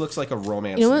 This actually looks like a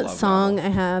romance You know what love song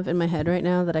novel. I have in my head right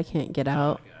now that I can't get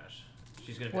out? Oh my gosh.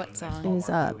 She's gonna be What in the song? next Is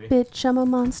Hallmark movie. bitch, I'm a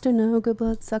monster, no good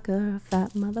bloodsucker,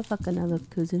 fat motherfucker, now look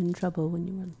who's in trouble when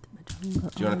you run through my jungle.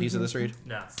 Do you want a piece of this, Reed?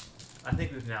 No. I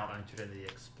think we've now entered into the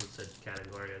explicit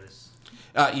category of this.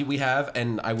 We have,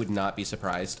 and I would not be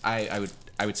surprised. I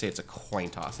would say it's a coin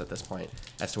toss at this point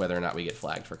as to whether or not we get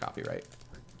flagged for copyright.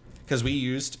 Because we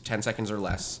used 10 seconds or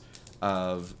less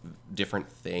of different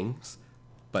things,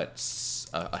 but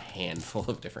a handful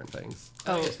of different things.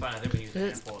 I think it's fine. I think we use a Is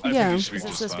it- handful of I Yeah. think it should be is this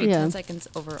just supposed to fine. be Yeah. 10 seconds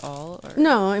overall? Or?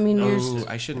 No, I mean, you're... Oh,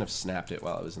 I shouldn't have snapped it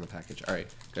while it was in the package. All right,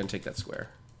 go ahead and take that square.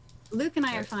 Luke and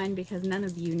I are fine because none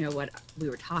of you know what we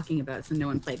were talking about, so no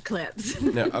one played clips.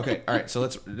 No, okay, all right. So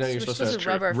let's. No, you're We're supposed to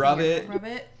rub our rub finger. it Rub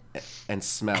it. and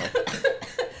smell.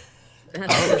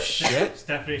 That's Oh shit!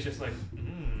 Stephanie's just like,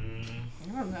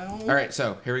 I don't know. All right,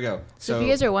 so here we go. So if you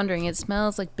guys are wondering, it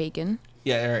smells like bacon.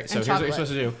 Yeah, all right. So And here's what you're chocolate.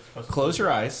 supposed to do: close your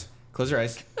eyes. Close your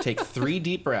eyes. Take 3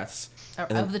 deep breaths. and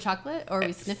then- Of the chocolate? Or are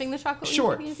we sniffing the chocolate? when Sure,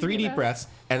 we're taking 3 deep breaths,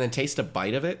 and then taste a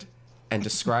bite of it, and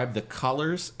describe the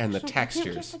colors and the You can't get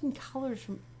textures. fucking colors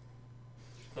from...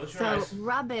 close your So eyes.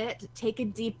 rub it, take a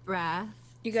deep breath.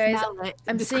 You guys, smell it,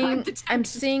 I'm describe seeing, the I'm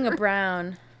texture. seeing a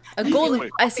brown, a golden.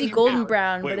 Wait. I see golden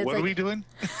brown, Wait, but it's what like are we doing?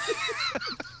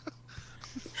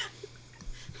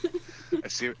 I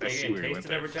see Are where you you gonna went taste it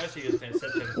there. ever, Jess? Or you just gonna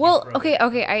sit there and well, keep okay, rubbing?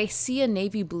 okay. I see a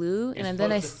navy blue, You're and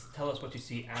then I. supposed to tell us what you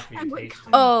see after And you what taste it.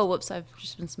 Oh, whoops! I've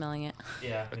just been smelling it.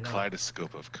 Yeah. A we know.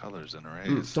 kaleidoscope of colors and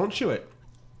arrays. Don't chew it.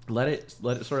 Let it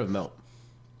sort of melt.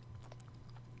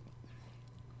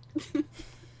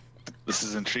 This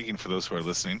is intriguing for those who are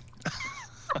listening.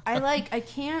 I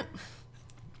can't...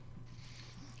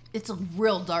 It's a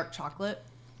real dark chocolate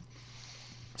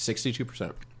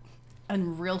 62%.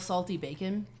 and real salty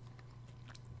bacon.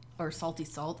 or salty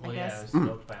salt, I guess.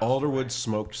 Alderwood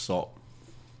smoked salt.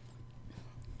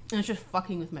 And it's just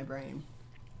fucking with my brain.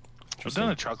 I've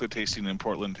done a chocolate tasting in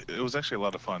Portland. It was actually a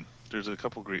lot of fun. There's a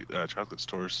couple great chocolate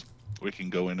stores we can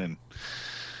go in, and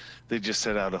they just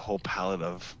set out a whole palette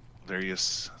of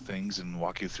various things and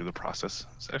walk you through the process.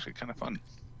 It's actually kind of fun.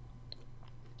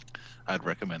 I'd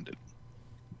recommend it.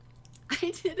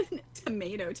 I did a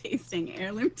tomato tasting,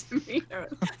 heirloom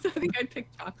tomatoes. So I think I'd pick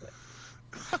chocolate.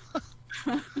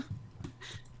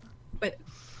 But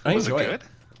I was it enjoy good? it.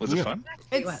 Was it fun?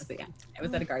 it was, yeah. It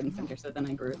was at a garden center, so then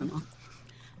I grew them all.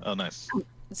 Oh, nice.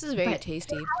 This is very But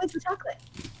tasty. How is the chocolate?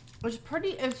 It's pretty.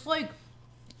 It's like.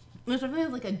 It's definitely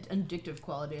like an addictive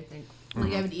quality. I think.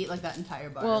 Like I would eat like that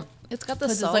entire bar. Well, it's got the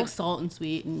 'Cause salt. It's like salt and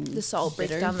sweet and The salt breaks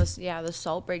bitter. down this. Yeah, the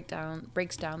salt breaks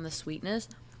down the sweetness.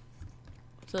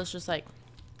 So it's just like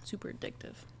super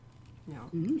addictive. Yeah.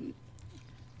 Mm.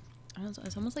 I don't know,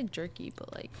 it's almost like jerky,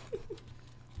 but like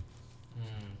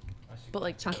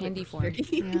Chocolate candy form.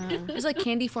 jerky. Yeah, it's like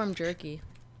candy form jerky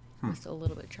with a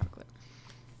little bit of chocolate.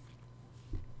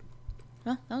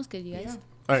 Well, that was good, you guys.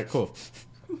 All right, cool.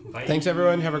 Thanks,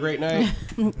 everyone. Have a great night.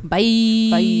 Bye.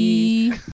 Bye.